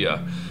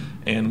idea.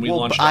 And we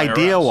launched IRS.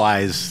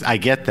 Idea-wise, I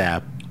get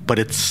that, but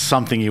it's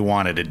something you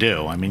wanted to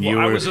do. I mean,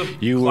 I was a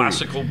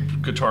classical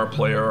guitar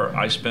player.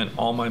 I spent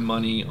all my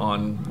money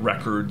on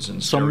records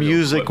and stereo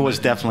music was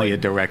equipment. definitely a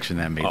direction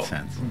that made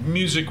sense.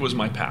 Music was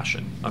my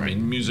passion. I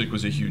mean, music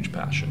was a huge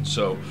passion.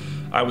 So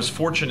I was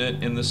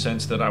fortunate in the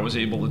sense that I was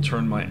able to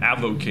turn my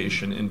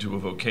avocation into a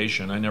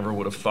vocation. I never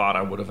would have thought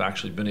I would have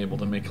actually been able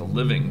to make a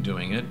living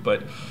doing it,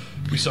 but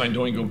we signed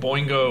Oingo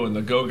Boingo and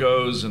the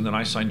Go-Go's, and then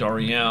I signed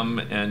REM,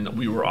 and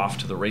we were off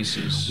to the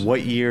races.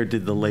 What year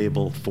did the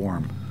label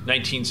form?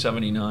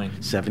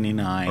 1979.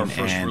 79. Our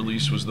first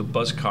release was the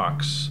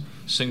Buzzcocks,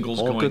 Singles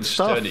all Going good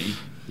stuff. Steady.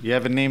 You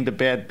haven't named a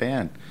bad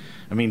band.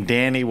 I mean,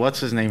 Danny, what's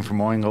his name from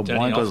Oingo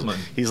Boingo?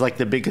 He's like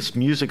the biggest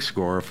music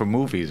scorer for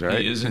movies, right?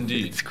 He is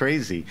indeed. It's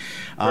crazy.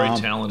 Very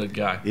talented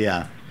guy.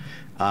 Yeah.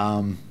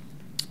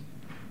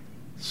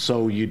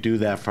 So you do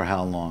that for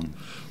how long?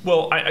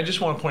 Well, I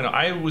just want to point out,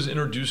 I was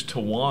introduced to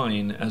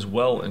wine as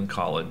well in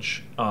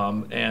college,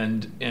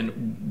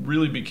 and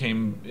really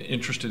became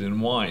interested in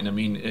wine. I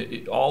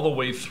mean, all the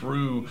way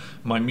through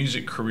my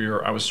music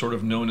career, I was sort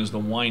of known as the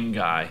wine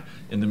guy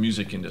in the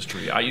music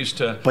industry. I used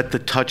to... But the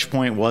touch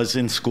point was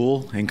in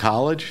school, in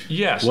college?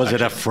 Yes. Was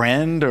it a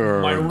friend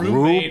or a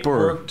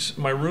group?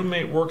 My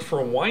roommate worked for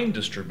a wine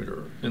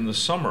distributor in the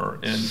summer,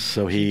 and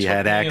so he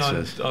had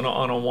access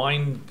on a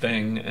wine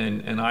thing,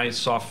 and I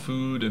saw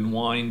food and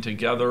wine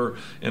together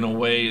in a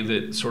way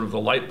that sort of the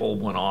light bulb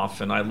went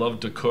off, and I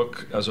loved to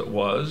cook as it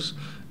was,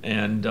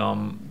 and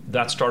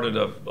that started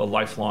a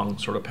lifelong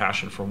sort of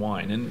passion for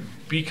wine. And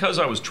because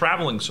I was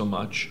traveling so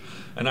much,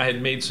 and I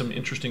had made some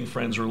interesting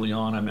friends early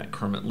on, I met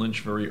Kermit Lynch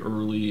very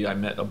early, I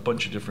met a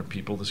bunch of different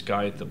people, this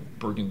guy at the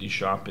Burgundy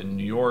shop in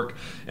New York,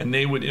 and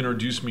they would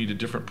introduce me to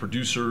different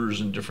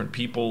producers and different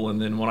people,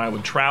 and then when I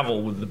would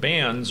travel with the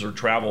bands or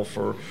travel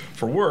for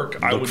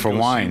work, I would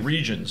go see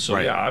regions. So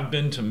yeah, I've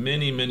been to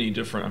many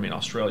different,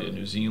 Australia,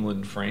 New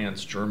Zealand,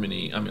 France,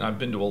 Germany. I've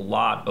been to a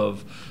lot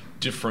of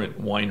different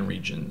wine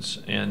regions.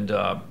 And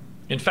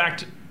in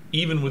fact,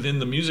 even within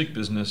the music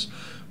business,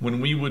 when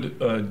we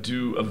would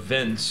do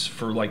events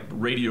for like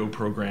radio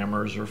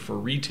programmers or for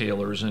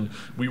retailers, and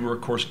we were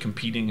of course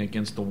competing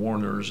against the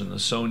Warners and the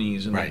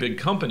Sonys and the big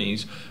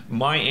companies,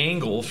 my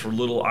angle for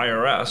little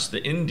IRS,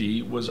 the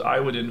indie, was I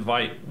would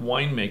invite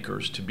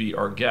winemakers to be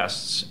our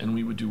guests, and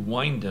we would do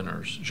wine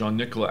dinners.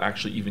 Jean-Nicolas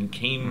actually even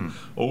came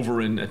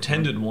over and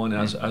attended one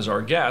as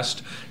our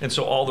guest, and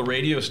so all the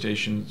radio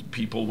station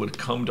people would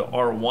come to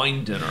our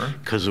wine dinner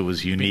because it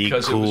was unique,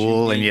 because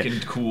cool, it was unique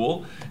and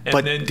cool. And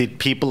but then, did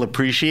people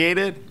appreciate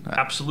it?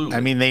 Absolutely.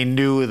 I mean, they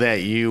knew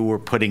that you were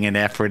putting an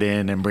effort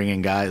in and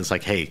bringing guys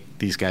like, hey,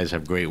 these guys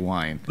have great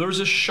wine. There was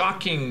a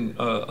shocking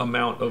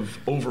amount of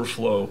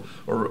overflow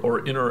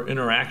or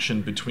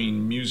interaction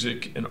between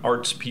music and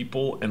arts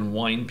people and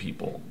wine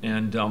people.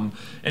 And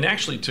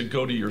actually, to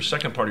go to your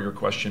second part of your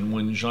question,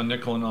 when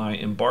Jean-Nicolas and I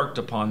embarked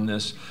upon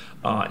this,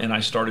 and I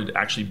started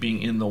actually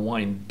being in the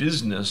wine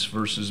business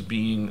versus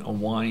being a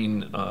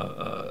wine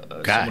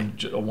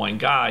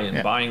guy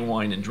and buying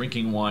wine and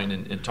drinking wine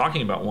and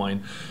talking about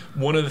wine,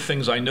 one of the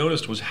things I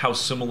noticed was how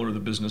similar the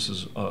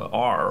businesses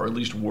are, or at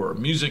least were.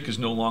 Music is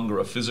no longer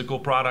a physical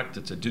product,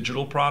 it's a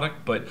digital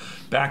product, but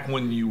back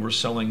when you were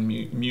selling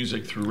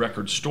music through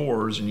record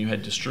stores and you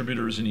had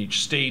distributors in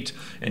each state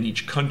and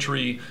each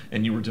country,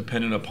 and you were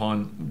dependent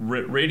upon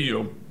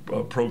radio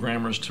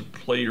programmers to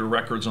play your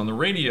records on the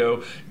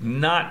radio,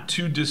 not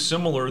too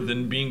dissimilar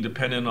than being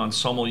dependent on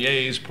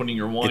sommeliers putting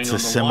your wine on the wine list.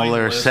 It's a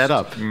similar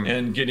setup.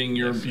 And getting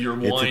your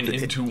wine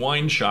into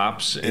wine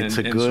shops. It's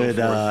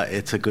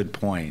a good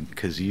point,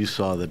 because you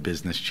saw the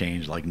business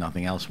change like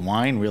nothing else.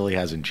 Wine really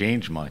hasn't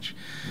changed much.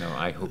 No,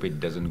 I hope it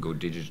doesn't go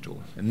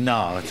digital.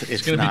 No,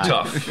 it's going to be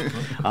tough.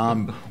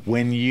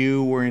 When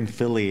you were in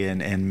Philly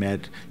and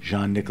met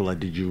Jean-Nicolas,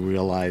 did you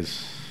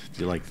realize,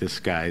 like, this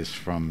guy's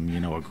from,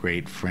 a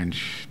great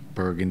French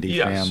Burgundy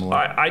family?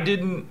 Yes, I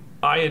didn't.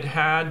 I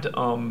had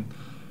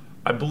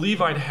I believe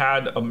I'd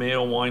had a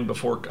male wine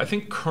before. I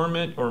think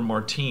Kermit or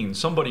Martine.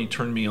 Somebody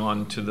turned me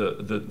on to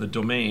the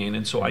domain,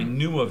 and so I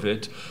knew of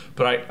it.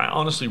 But I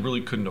honestly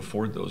really couldn't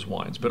afford those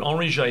wines. But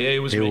Henri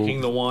Jayer was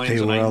making the wines, they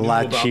and were I knew a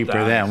lot about cheaper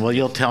that. then. Well,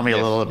 you'll tell me a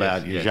little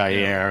about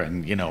Jayer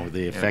and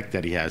the effect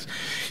that he has.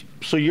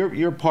 So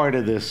you're part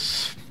of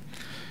this,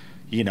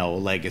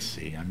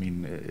 legacy. I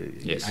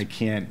mean, I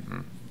can't.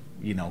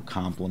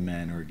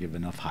 Compliment or give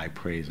enough high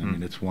praise. I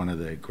mean, it's one of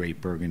the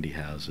great Burgundy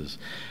houses,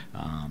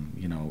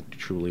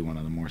 truly one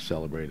of the more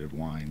celebrated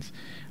wines.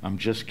 I'm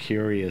just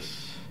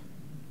curious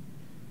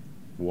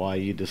why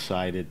you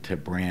decided to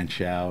branch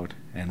out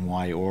and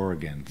why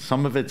Oregon.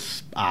 Some of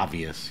it's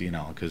obvious,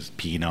 because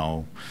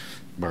Pinot,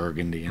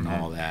 Burgundy and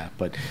all that,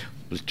 but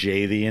was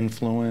Jay the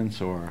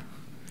influence or?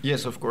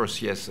 Yes, of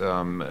course. Yes,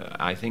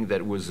 I think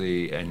that was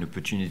an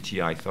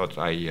opportunity I thought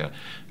I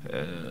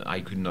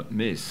could not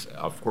miss.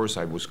 Of course,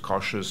 I was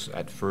cautious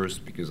at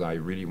first because I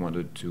really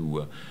wanted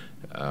to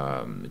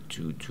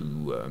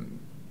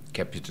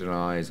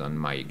capitalize on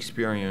my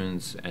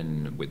experience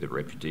and with the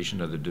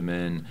reputation of the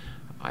domain.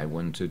 I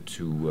wanted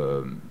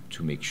to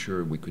make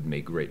sure we could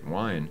make great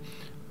wine.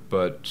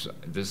 But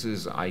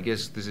I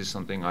guess this is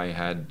something I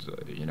had,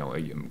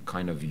 a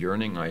kind of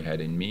yearning I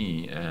had in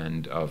me,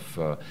 and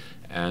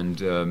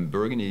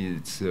Burgundy.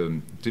 It's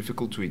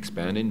difficult to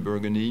expand in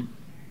Burgundy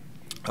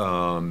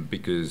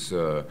because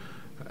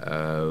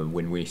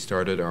when we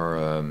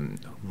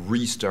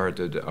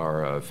restarted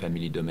our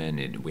family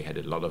domain, we had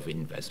a lot of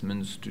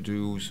investments to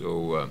do.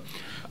 So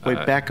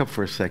wait, back up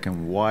for a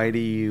second. Why do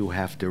you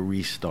have to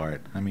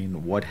restart? I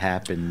mean, what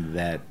happened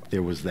that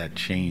there was that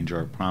change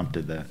or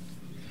prompted that?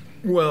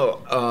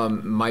 Well,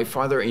 my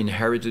father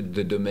inherited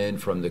the domain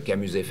from the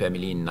Camuset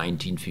family in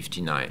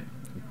 1959.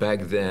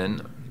 Back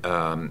then,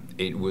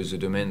 it was a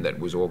domain that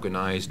was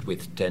organized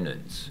with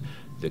tenants.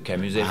 The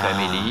Camuset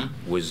family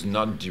was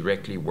not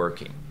directly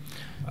working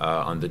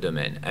on the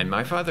domain. And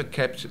my father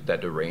kept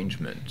that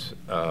arrangement.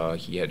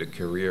 He had a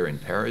career in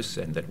Paris,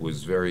 and that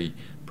was very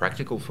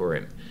practical for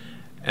him.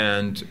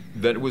 And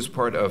that was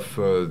part of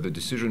the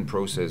decision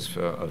process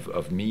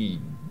of me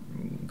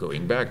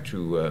going back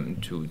to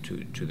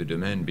the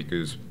domain,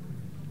 because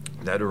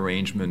that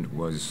arrangement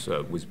was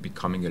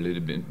becoming a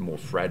little bit more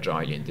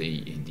fragile in the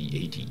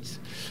 80s.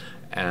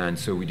 And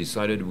so we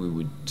decided we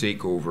would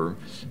take over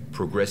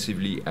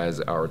progressively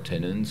as our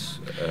tenants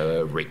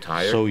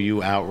retired. So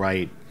you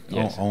outright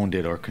owned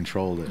it or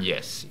controlled it?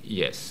 Yes,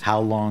 yes. How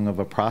long of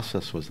a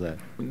process was that?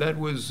 That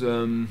was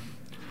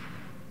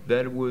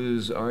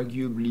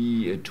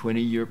arguably a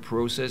 20-year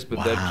process,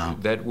 but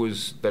that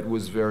was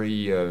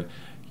very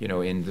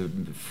in the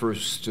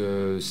first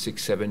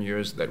 6-7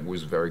 years, that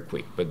was very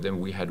quick. But then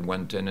we had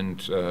one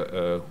tenant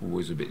who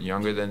was a bit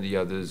younger than the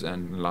others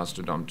and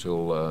lasted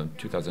until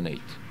 2008.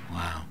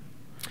 Wow.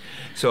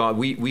 So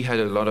we had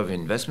a lot of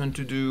investment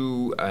to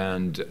do,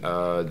 and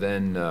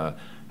then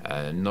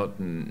not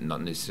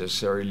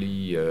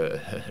necessarily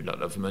a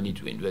lot of money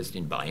to invest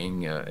in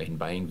buying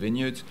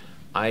vineyards.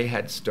 I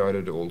had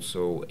started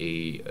also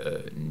a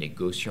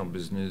négociant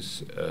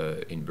business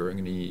in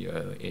Burgundy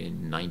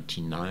in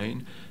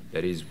 '99.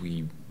 That is,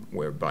 we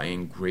were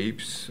buying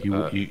grapes.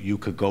 You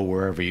could go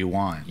wherever you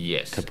want.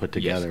 Yes, to put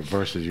together yes.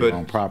 versus your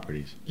own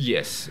properties.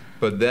 Yes,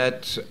 but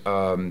that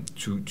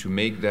to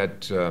make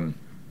that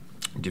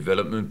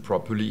development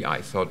properly,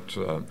 I thought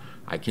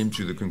I came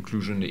to the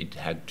conclusion it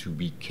had to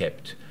be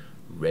kept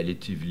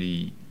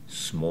relatively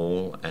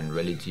small and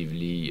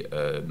relatively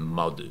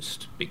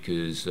modest,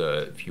 because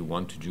if you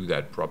want to do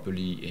that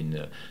properly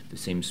in the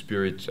same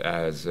spirit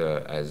as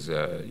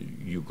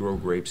you grow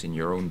grapes in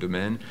your own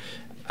domain,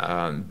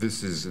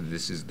 this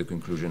is the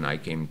conclusion I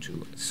came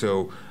to.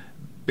 So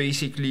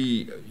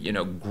basically,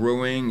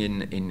 growing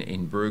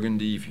in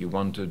Burgundy, if you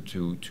wanted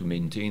to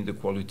maintain the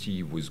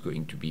quality, was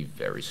going to be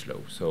very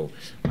slow. So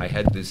I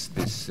had this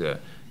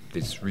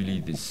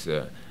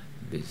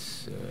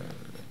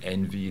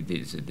envy,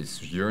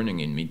 this yearning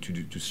in me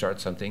to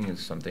start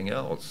something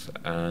else.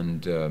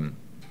 And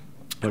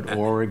but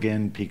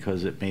Oregon,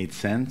 because it made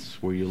sense.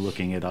 Were you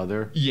looking at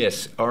other?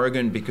 Yes,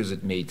 Oregon, because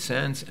it made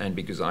sense, and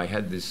because I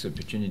had this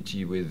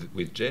opportunity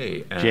with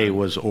Jay. Jay,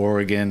 was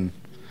Oregon.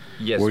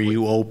 Yes. Were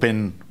you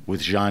open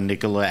with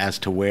Jean-Nicolas as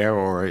to where,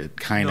 or it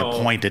kind of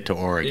pointed to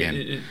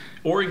Oregon?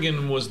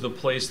 Oregon was the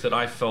place that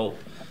I felt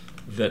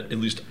that at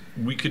least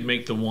we could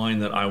make the wine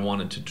that I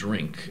wanted to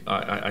drink.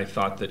 I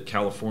thought that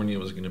California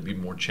was going to be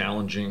more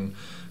challenging,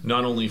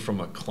 not only from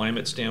a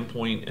climate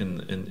standpoint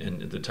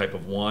and the type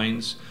of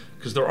wines,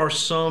 because there are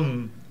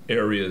some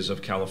areas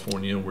of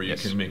California where you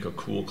can make a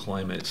cool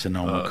climate.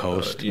 Sonoma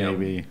Coast,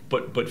 maybe.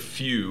 But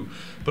few.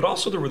 But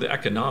also there were the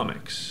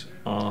economics.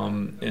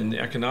 And the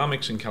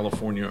economics in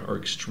California are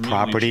extremely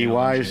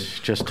property-wise,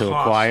 just to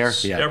Costs, acquire?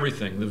 Yeah.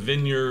 Everything, the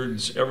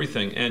vineyards,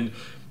 everything. And,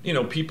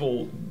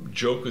 people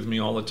joke with me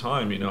all the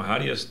time, how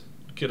do you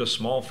get a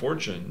small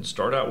fortune,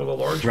 start out with a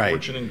large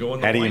fortune and go in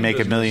the How do you wine make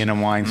business? $1 million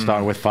in wine,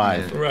 start with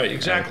 5? Right,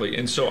 exactly.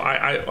 And so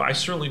I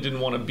certainly didn't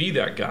want to be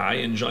that guy,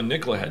 and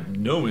Jean-Nicolas had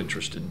no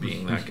interest in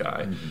being that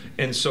guy.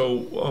 And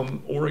so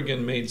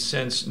Oregon made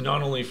sense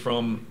not only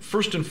from,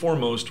 first and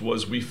foremost,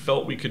 was we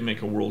felt we could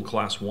make a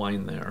world-class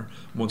wine there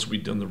once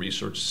we'd done the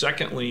research.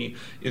 Secondly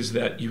is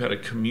that you had a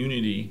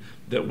community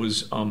that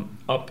was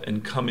up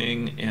and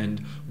coming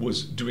and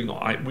was doing,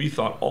 we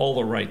thought, all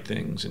the right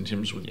things in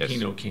terms with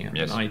Pinot Camp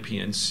and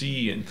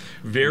IPNC and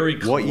very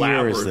collaborative. What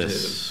year is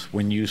this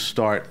when you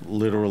start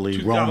literally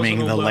roaming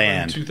the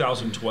land?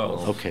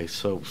 2012. Okay,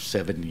 so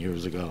 7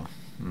 years ago.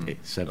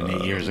 7,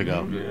 8 years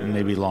ago,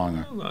 maybe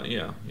longer.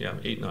 Yeah,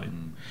 8,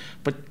 9.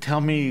 But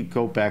tell me,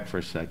 go back for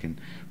a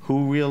second.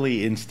 Who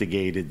really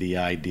instigated the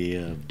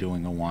idea of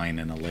doing a wine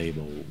and a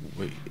label?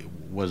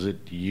 Was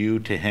it you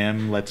to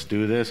him, let's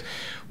do this?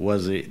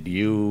 Was it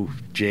you,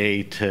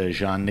 Jay, to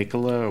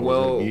Jean-Nicolas?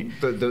 Well,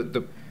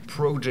 the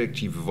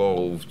project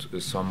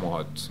evolved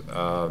somewhat.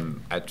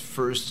 At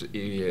first,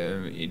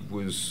 it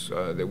was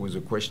there was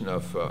a question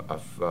of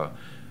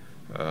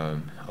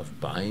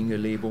buying a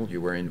label.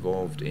 You were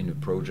involved in a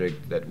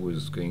project that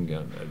was going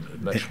a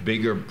much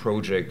bigger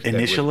project.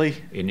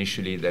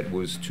 Initially, that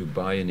was to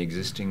buy an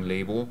existing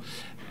label.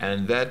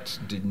 And that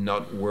did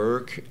not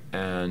work,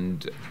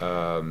 and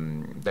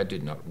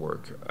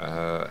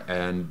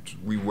and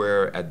we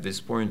were at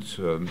this point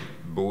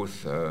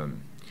both a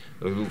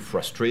little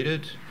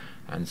frustrated,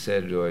 and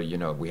said,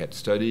 we had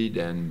studied,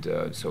 and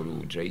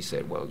so Jay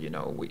said, well,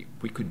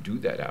 we could do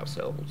that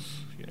ourselves.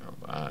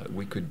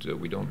 We could.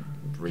 We don't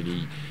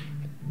really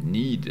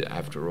need,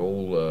 after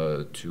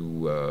all,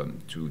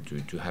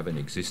 to have an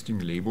existing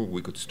label.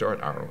 We could start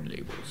our own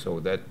label.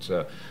 So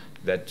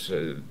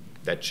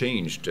that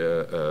changed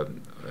a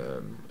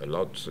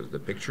lot the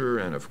picture,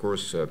 and of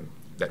course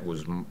that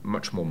was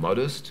much more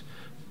modest.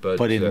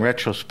 But in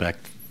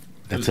retrospect,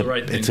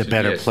 it's a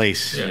better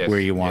place where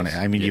you want it.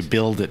 I mean, you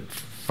build it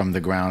from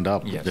the ground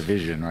up, the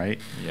vision, right?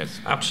 Yes,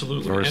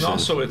 absolutely. And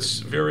also, it's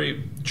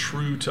very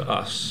true to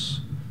us.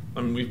 I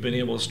mean, we've been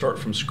able to start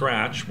from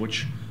scratch,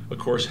 which of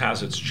course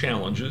has its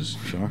challenges.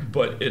 Sure.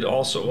 But it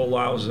also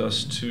allows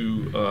us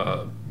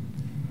to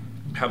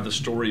have the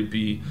story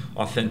be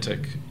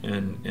authentic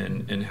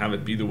and have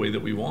it be the way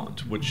that we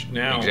want, which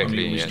now,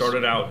 we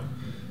started out,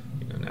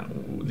 now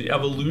the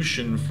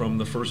evolution from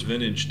the first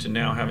vintage to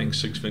now having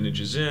 6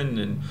 vintages in,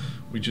 and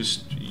we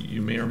just,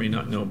 you may or may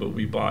not know, but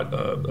we bought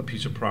a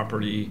piece of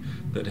property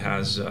that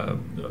has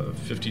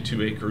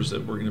 52 acres that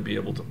we're going to be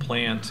able to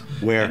plant.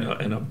 Where?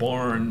 And a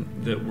barn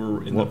that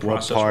we're in the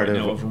process right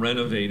now of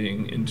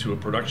renovating into a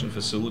production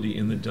facility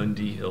in the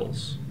Dundee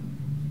Hills.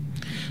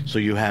 So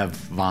you have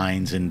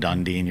vines in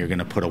Dundee, and you're going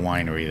to put a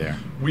winery there.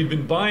 We've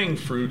been buying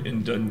fruit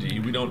in Dundee.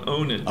 We don't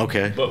own it.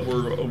 Okay. But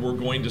we're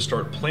going to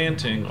start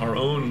planting our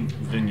own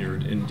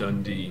vineyard in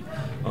Dundee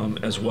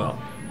as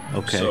well.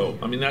 Okay. So,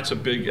 that's a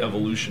big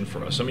evolution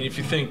for us. If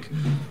you think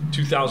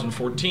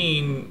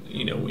 2014,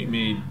 we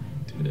made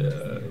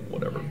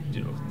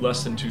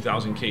less than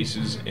 2,000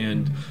 cases,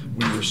 and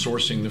we were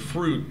sourcing the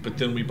fruit, but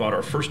then we bought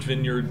our first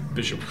vineyard,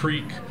 Bishop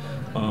Creek,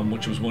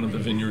 which was one of the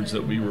vineyards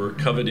that we were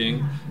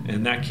coveting,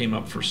 and that came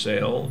up for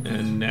sale.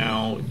 And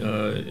now,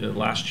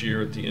 last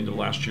year, at the end of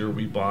last year,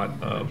 we bought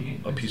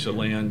a piece of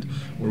land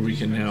where we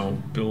can now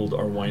build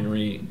our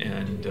winery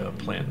and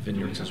plant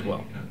vineyards as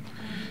well.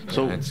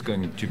 So it's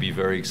going to be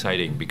very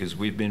exciting because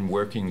we've been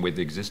working with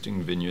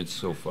existing vineyards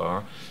so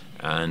far,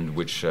 and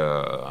which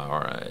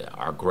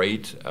are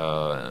great,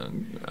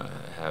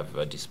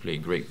 have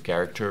displayed great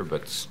character,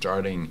 but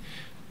starting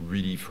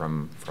really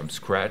from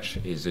scratch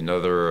is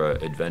another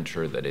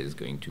adventure that is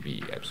going to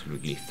be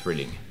absolutely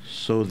thrilling.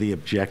 So the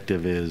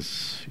objective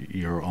is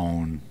your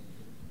own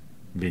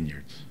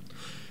vineyards.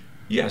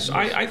 Yes,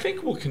 I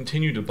think we'll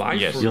continue to buy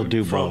fruit. You'll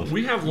do from, both.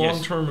 We have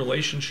long-term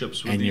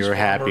relationships with and these you're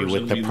happy farmers,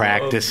 with and the we love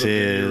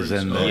practices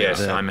and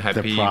I'm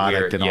happy. the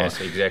product and all. Yes,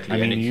 exactly.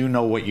 I mean, And you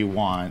know what you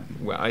want.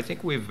 Well, I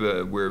think we've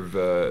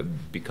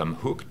become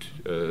hooked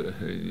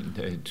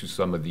to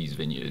some of these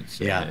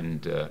vineyards,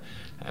 and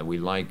we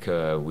love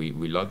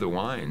the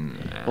wine.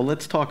 Well,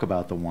 let's talk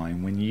about the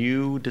wine. When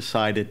you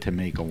decided to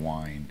make a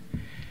wine,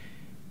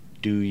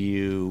 do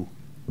you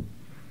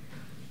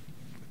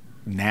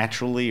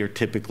naturally or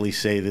typically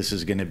say this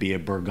is going to be a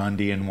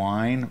Burgundian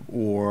wine,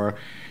 or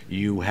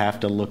you have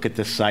to look at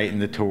the site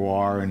and the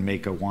terroir and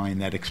make a wine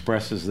that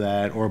expresses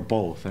that, or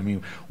both? I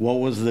mean, what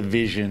was the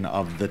vision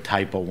of the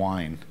type of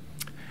wine?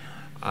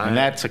 And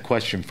that's a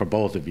question for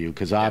both of you,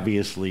 because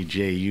obviously,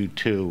 Jay, you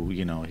too,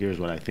 here's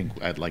what I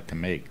think I'd like to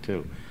make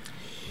too.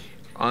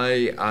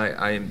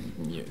 I'm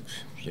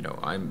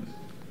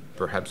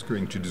perhaps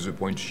going to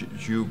disappoint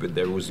you, but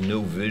there was no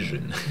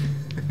vision.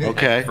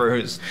 Okay. At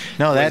first.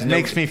 No, that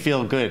makes me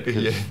feel good,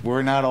 because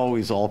we're not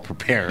always all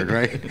prepared,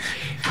 right?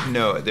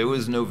 No, there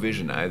was no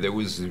vision. There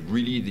was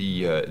really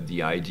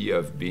the idea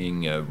of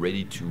being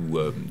ready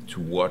to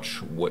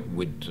watch what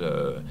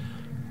would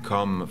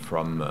come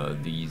from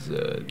these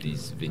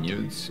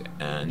vineyards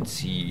and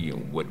see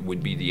what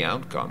would be the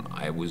outcome.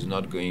 I was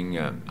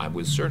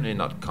certainly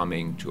not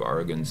coming to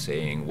Oregon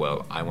saying,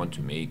 well, I want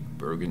to make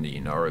Burgundy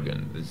in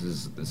Oregon.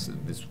 This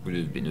would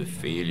have been a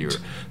failure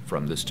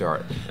from the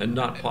start. And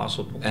not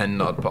possible.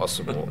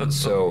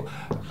 So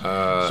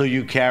so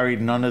you carried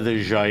none of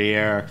the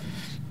Jair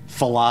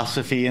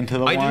philosophy into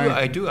the wine?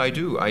 I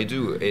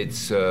do.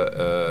 It's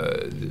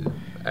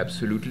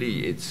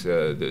absolutely. It's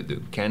the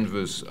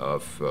canvas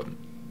of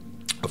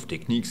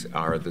techniques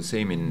are the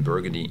same in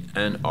Burgundy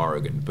and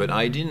Oregon, but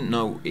I didn't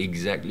know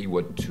exactly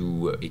what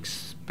to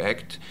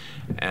expect,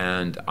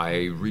 and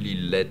I really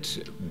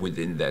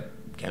within that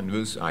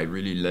canvas, I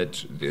really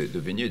let the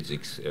vineyards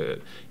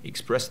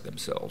express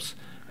themselves,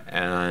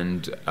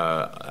 and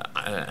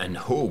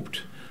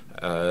hoped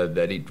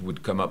that it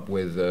would come up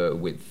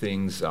with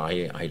things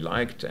I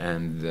liked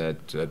and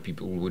that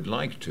people would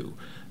like to.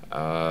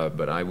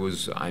 But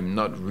I'm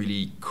not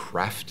really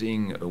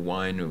crafting a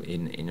wine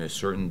in a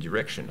certain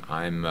direction.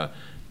 I'm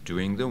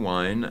doing the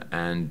wine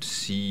and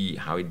see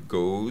how it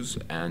goes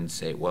and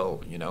say,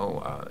 well,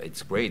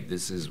 it's great.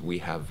 We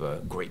have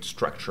a great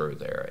structure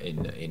there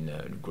in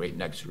a great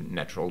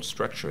natural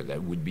structure.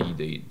 That would be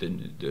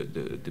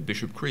the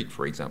Bishop Creek,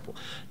 for example.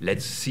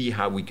 Let's see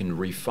how we can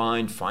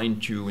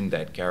fine-tune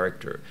that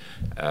character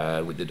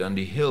with the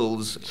Dundee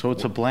Hills. So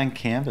it's a blank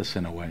canvas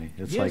in a way.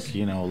 It's like,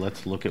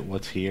 let's look at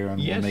what's here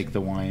and we'll make the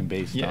wine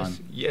based on.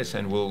 Yes,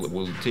 and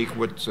we'll take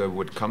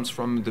what comes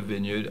from the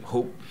vineyard,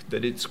 hope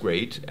that it's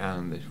great,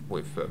 and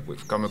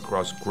we've come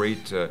across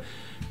great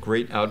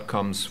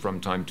outcomes from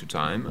time to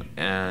time,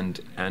 and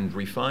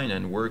refine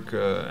and work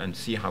and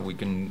see how we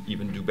can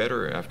even do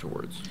better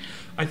afterwards.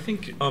 I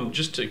think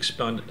just to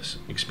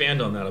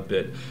expand on that a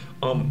bit,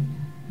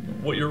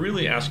 what you're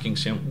really asking,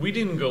 Sam, we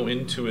didn't go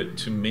into it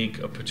to make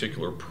a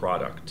particular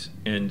product,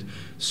 and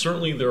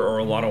certainly there are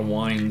a lot of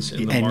wines in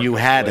the marketplace. And you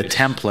had a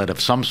template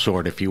of some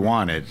sort if you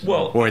wanted,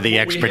 or the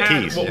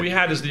expertise. What we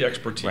had is the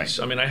expertise. Right.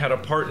 I mean, I had a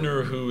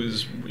partner who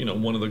is,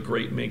 one of the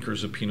great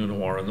makers of Pinot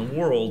Noir in the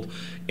world,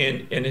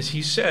 and as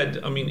he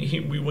said, I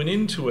mean, we went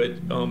into it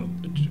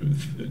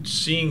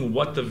seeing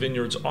what the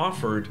vineyards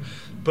offered.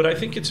 But I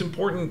think it's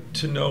important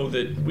to know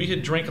that we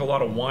had drank a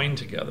lot of wine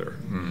together,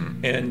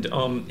 and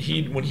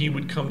when he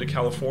would come to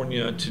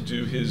California to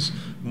do his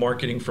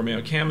marketing for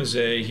Mayo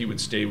Camazé, he would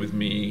stay with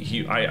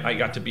me. I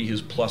got to be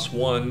his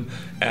 +1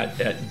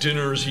 at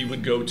dinners he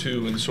would go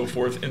to and so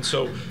forth, and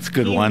so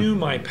he knew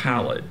my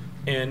palate.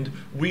 And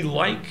we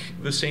like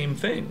the same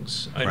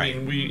things. I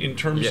mean, in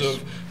terms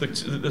of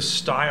the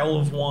style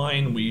of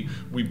wine, we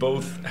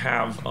both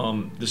have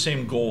the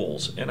same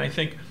goals, and I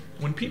think.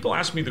 When people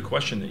ask me the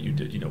question that you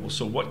did,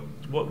 so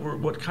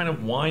what kind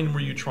of wine were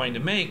you trying to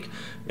make?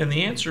 And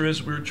the answer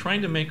is we were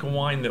trying to make a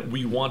wine that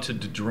we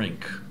wanted to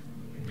drink.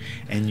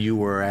 And you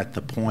were at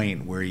the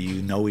point where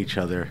you know each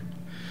other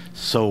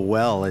so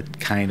well, it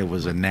kind of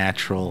was a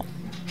natural.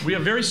 We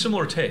have very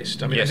similar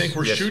taste. I mean, I think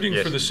we're shooting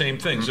for the same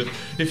things.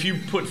 If you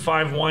put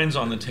 5 wines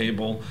on the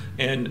table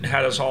and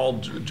had us all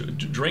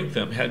drink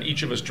them, had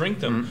each of us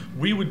drink them,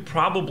 we would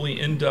probably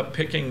end up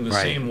picking the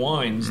same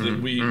wines that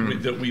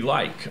we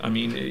like. I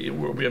mean,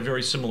 we have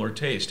very similar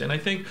taste, and I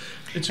think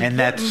it's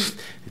important.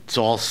 And it's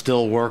all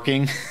still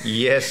working.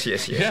 Yes.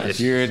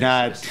 You're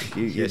not.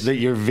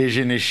 Your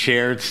vision is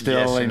shared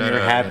still, and you're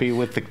happy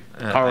with the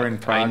current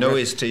progress. I know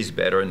his tastes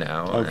better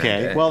now.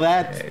 Okay, well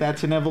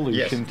that's an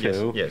evolution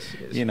too. Yes.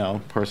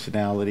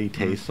 Personality,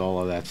 taste, all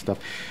of that stuff.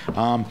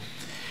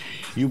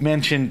 You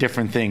mentioned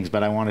different things,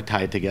 but I want to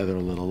tie it together a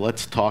little.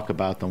 Let's talk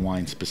about the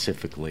wine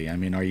specifically. I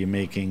mean, are you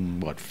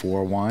making,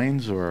 4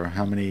 wines, or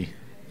how many?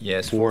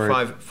 Yes, four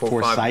five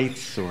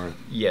sites, or?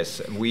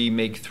 Yes, we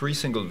make 3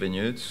 single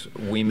vineyards.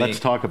 Let's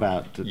talk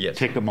about, Yes.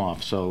 tick them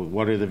off. So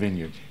what are the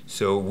vineyards?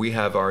 So we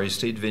have our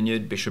estate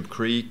vineyard, Bishop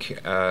Creek,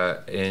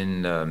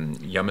 in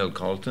Yamel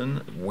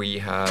Carlton. We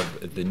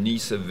have the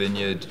Nisa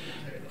vineyard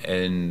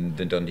in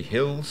the Dundee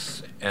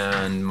Hills,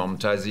 and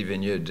Momtazi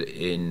vineyard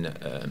in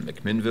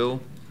McMinnville.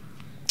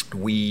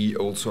 We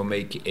also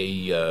make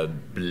a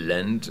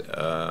blend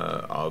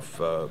of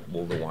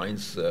all the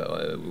wines.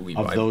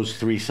 Of those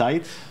 3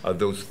 sites? Of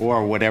those,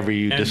 or whatever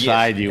you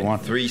decide you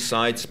want. 3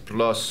 sites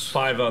plus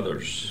 5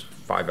 others.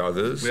 5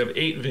 others. We have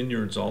 8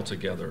 vineyards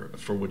altogether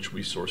for which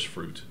we source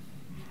fruit.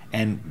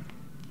 And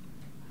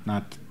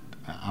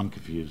I'm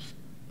confused,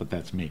 but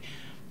that's me.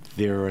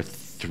 There are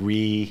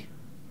 3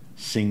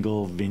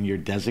 single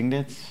vineyard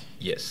designates?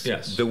 Yes.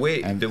 Yes. The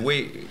way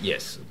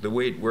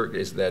it worked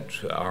is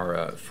that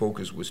our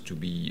focus was to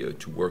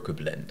work a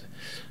blend,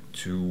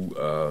 to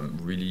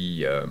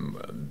really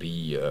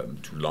to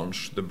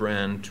launch the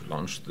brand, to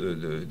launch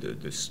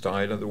the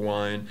style of the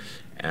wine,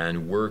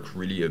 and work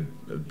really a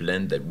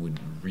blend that would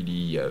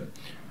really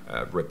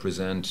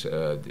represent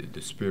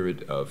the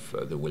spirit of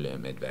the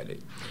Willamette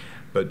Valley.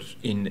 But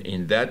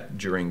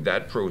during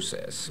that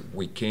process,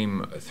 I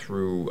came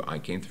through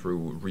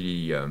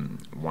really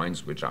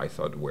wines which I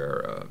thought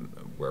were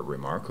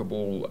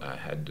remarkable,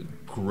 had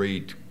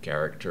great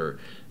character,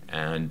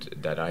 and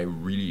that I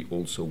really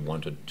also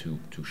wanted to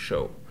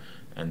show.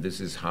 And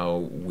this is how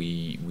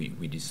we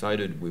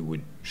decided we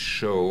would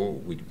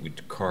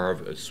we'd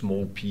carve a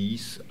small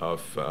piece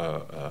of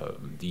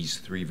these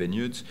 3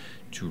 vineyards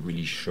to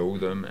really show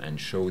them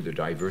and show the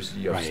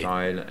diversity of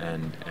style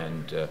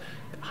and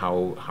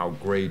how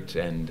great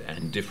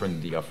and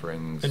different the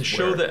offerings and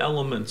show the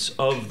elements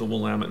of the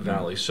Willamette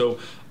Valley. So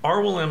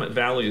our Willamette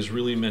Valley is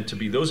really meant to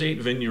be, those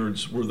 8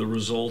 vineyards were the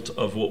result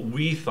of what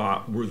we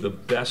thought were the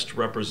best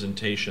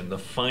representation, the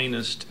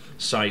finest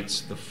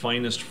sites, the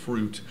finest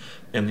fruit,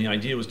 and the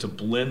idea was to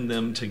blend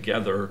them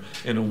together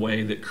in a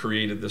way that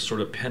created this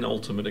sort of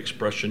penultimate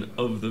expression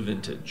of the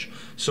vintage.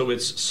 So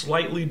it's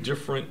slightly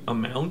different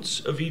amounts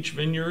of each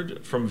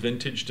vineyard from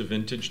vintage to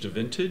vintage to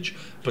vintage,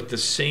 but the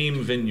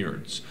same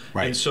vineyards.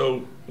 Right. And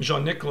so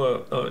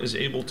Jean-Nicolas is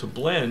able to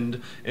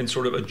blend and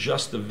sort of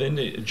adjust the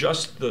vintage,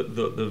 adjust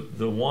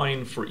the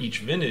wine for each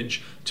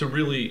vintage to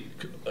really,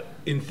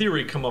 in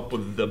theory, come up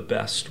with the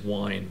best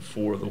wine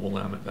for the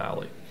Willamette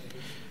Valley.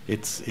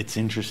 It's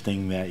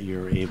interesting that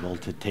you're able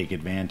to take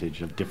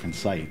advantage of different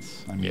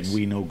sites. I mean, Yes.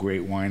 we know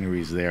great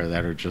wineries there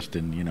that are just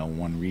in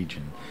one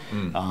region.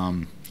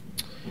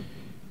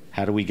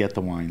 How do we get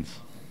the wines?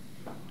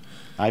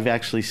 I've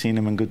actually seen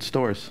them in good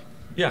stores.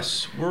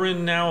 Yes, we're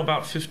in now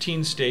about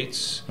 15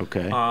 states.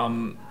 Okay.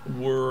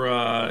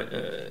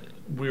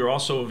 We're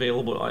also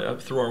available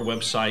through our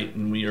website,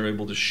 and we are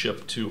able to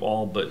ship to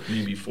all but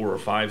maybe 4 or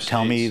 5 states.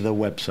 Tell me the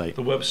website.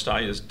 The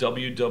website is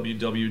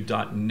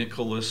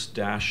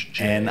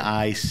www.Nicolas-Jay.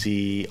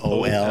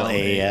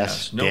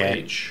 Nicolas. No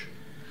H.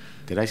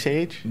 Did I say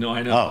H? No,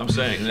 I know. Oh. I'm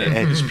saying that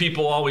because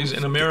people always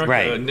in America,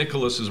 Right.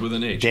 Nicolas is with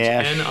an H.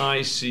 Dash. It's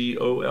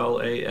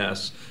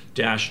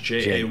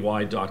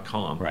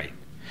Nicolas-Jay.com. Right.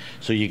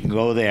 So you can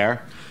go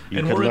there. You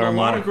And can we're in a learn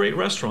lot more. of great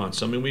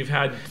restaurants. I mean, we've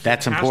had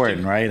That's fantastic-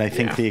 important, right? I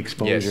think Yeah. the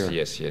exposure.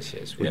 Yes.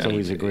 It's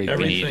always a great We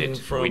thing. need Everything it.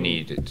 from- We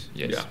need it.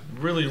 Yes. Yeah,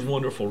 really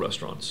wonderful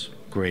restaurants.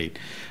 Great.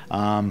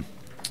 I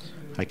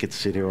could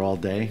sit here all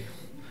day,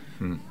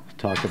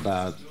 talk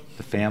about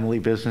the family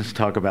business,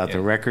 talk about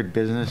the record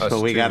business, Us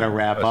but we too. got to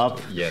wrap Us up.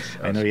 too. Yes,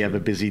 I us know you have too.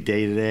 a busy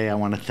day today. I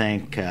want to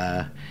thank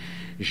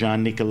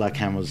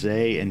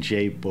Jean-Nicolas-Jay and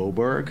Jay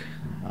Boberg,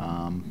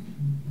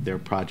 their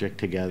project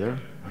together,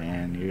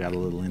 and you got a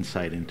little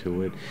insight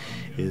into it,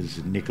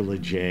 is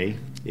Nicolas-Jay.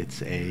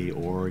 It's a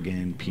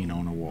Oregon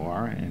Pinot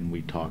Noir, and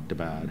we talked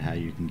about how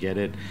you can get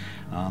it.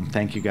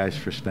 Thank you guys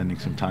for spending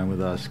some time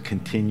with us.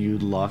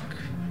 Continued luck,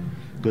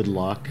 good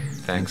luck,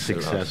 Thanks and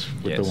a lot. success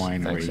with the Yes,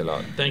 winery. Thanks a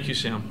lot. Thank you,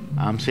 Sam.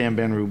 I'm Sam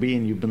Ben-Ruby,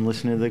 and you've been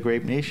listening to The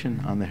Grape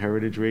Nation on the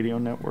Heritage Radio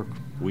Network.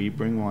 We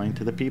bring wine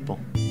to the people.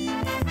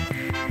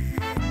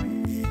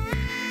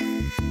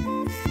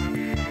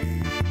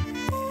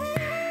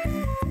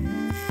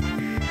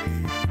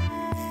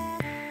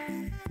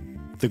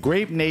 The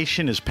Grape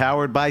Nation is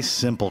powered by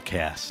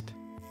Simplecast.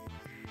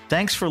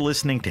 Thanks for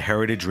listening to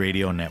Heritage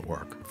Radio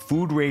Network,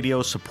 food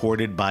radio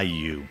supported by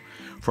you.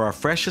 For our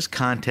freshest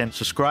content,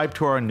 subscribe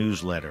to our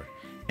newsletter.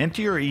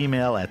 Enter your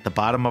email at the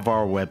bottom of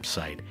our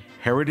website,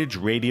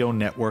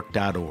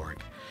 heritageradionetwork.org.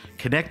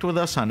 Connect with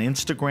us on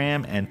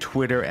Instagram and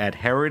Twitter at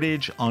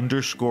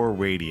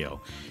heritage_radio.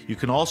 You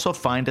can also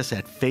find us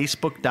at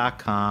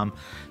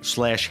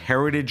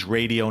facebook.com/Heritage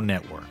Radio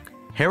Network.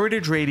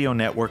 Heritage Radio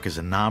Network is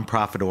a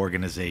nonprofit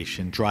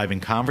organization driving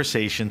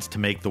conversations to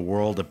make the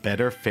world a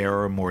better,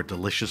 fairer, more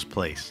delicious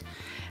place.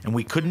 And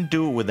we couldn't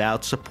do it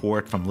without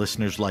support from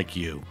listeners like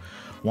you.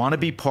 Want to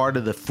be part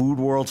of the food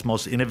world's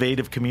most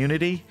innovative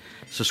community?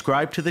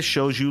 Subscribe to the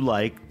shows you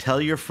like,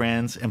 tell your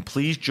friends, and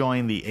please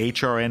join the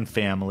HRN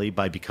family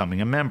by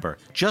becoming a member.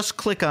 Just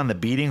click on the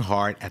beating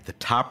heart at the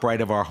top right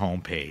of our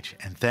homepage.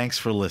 And thanks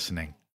for listening.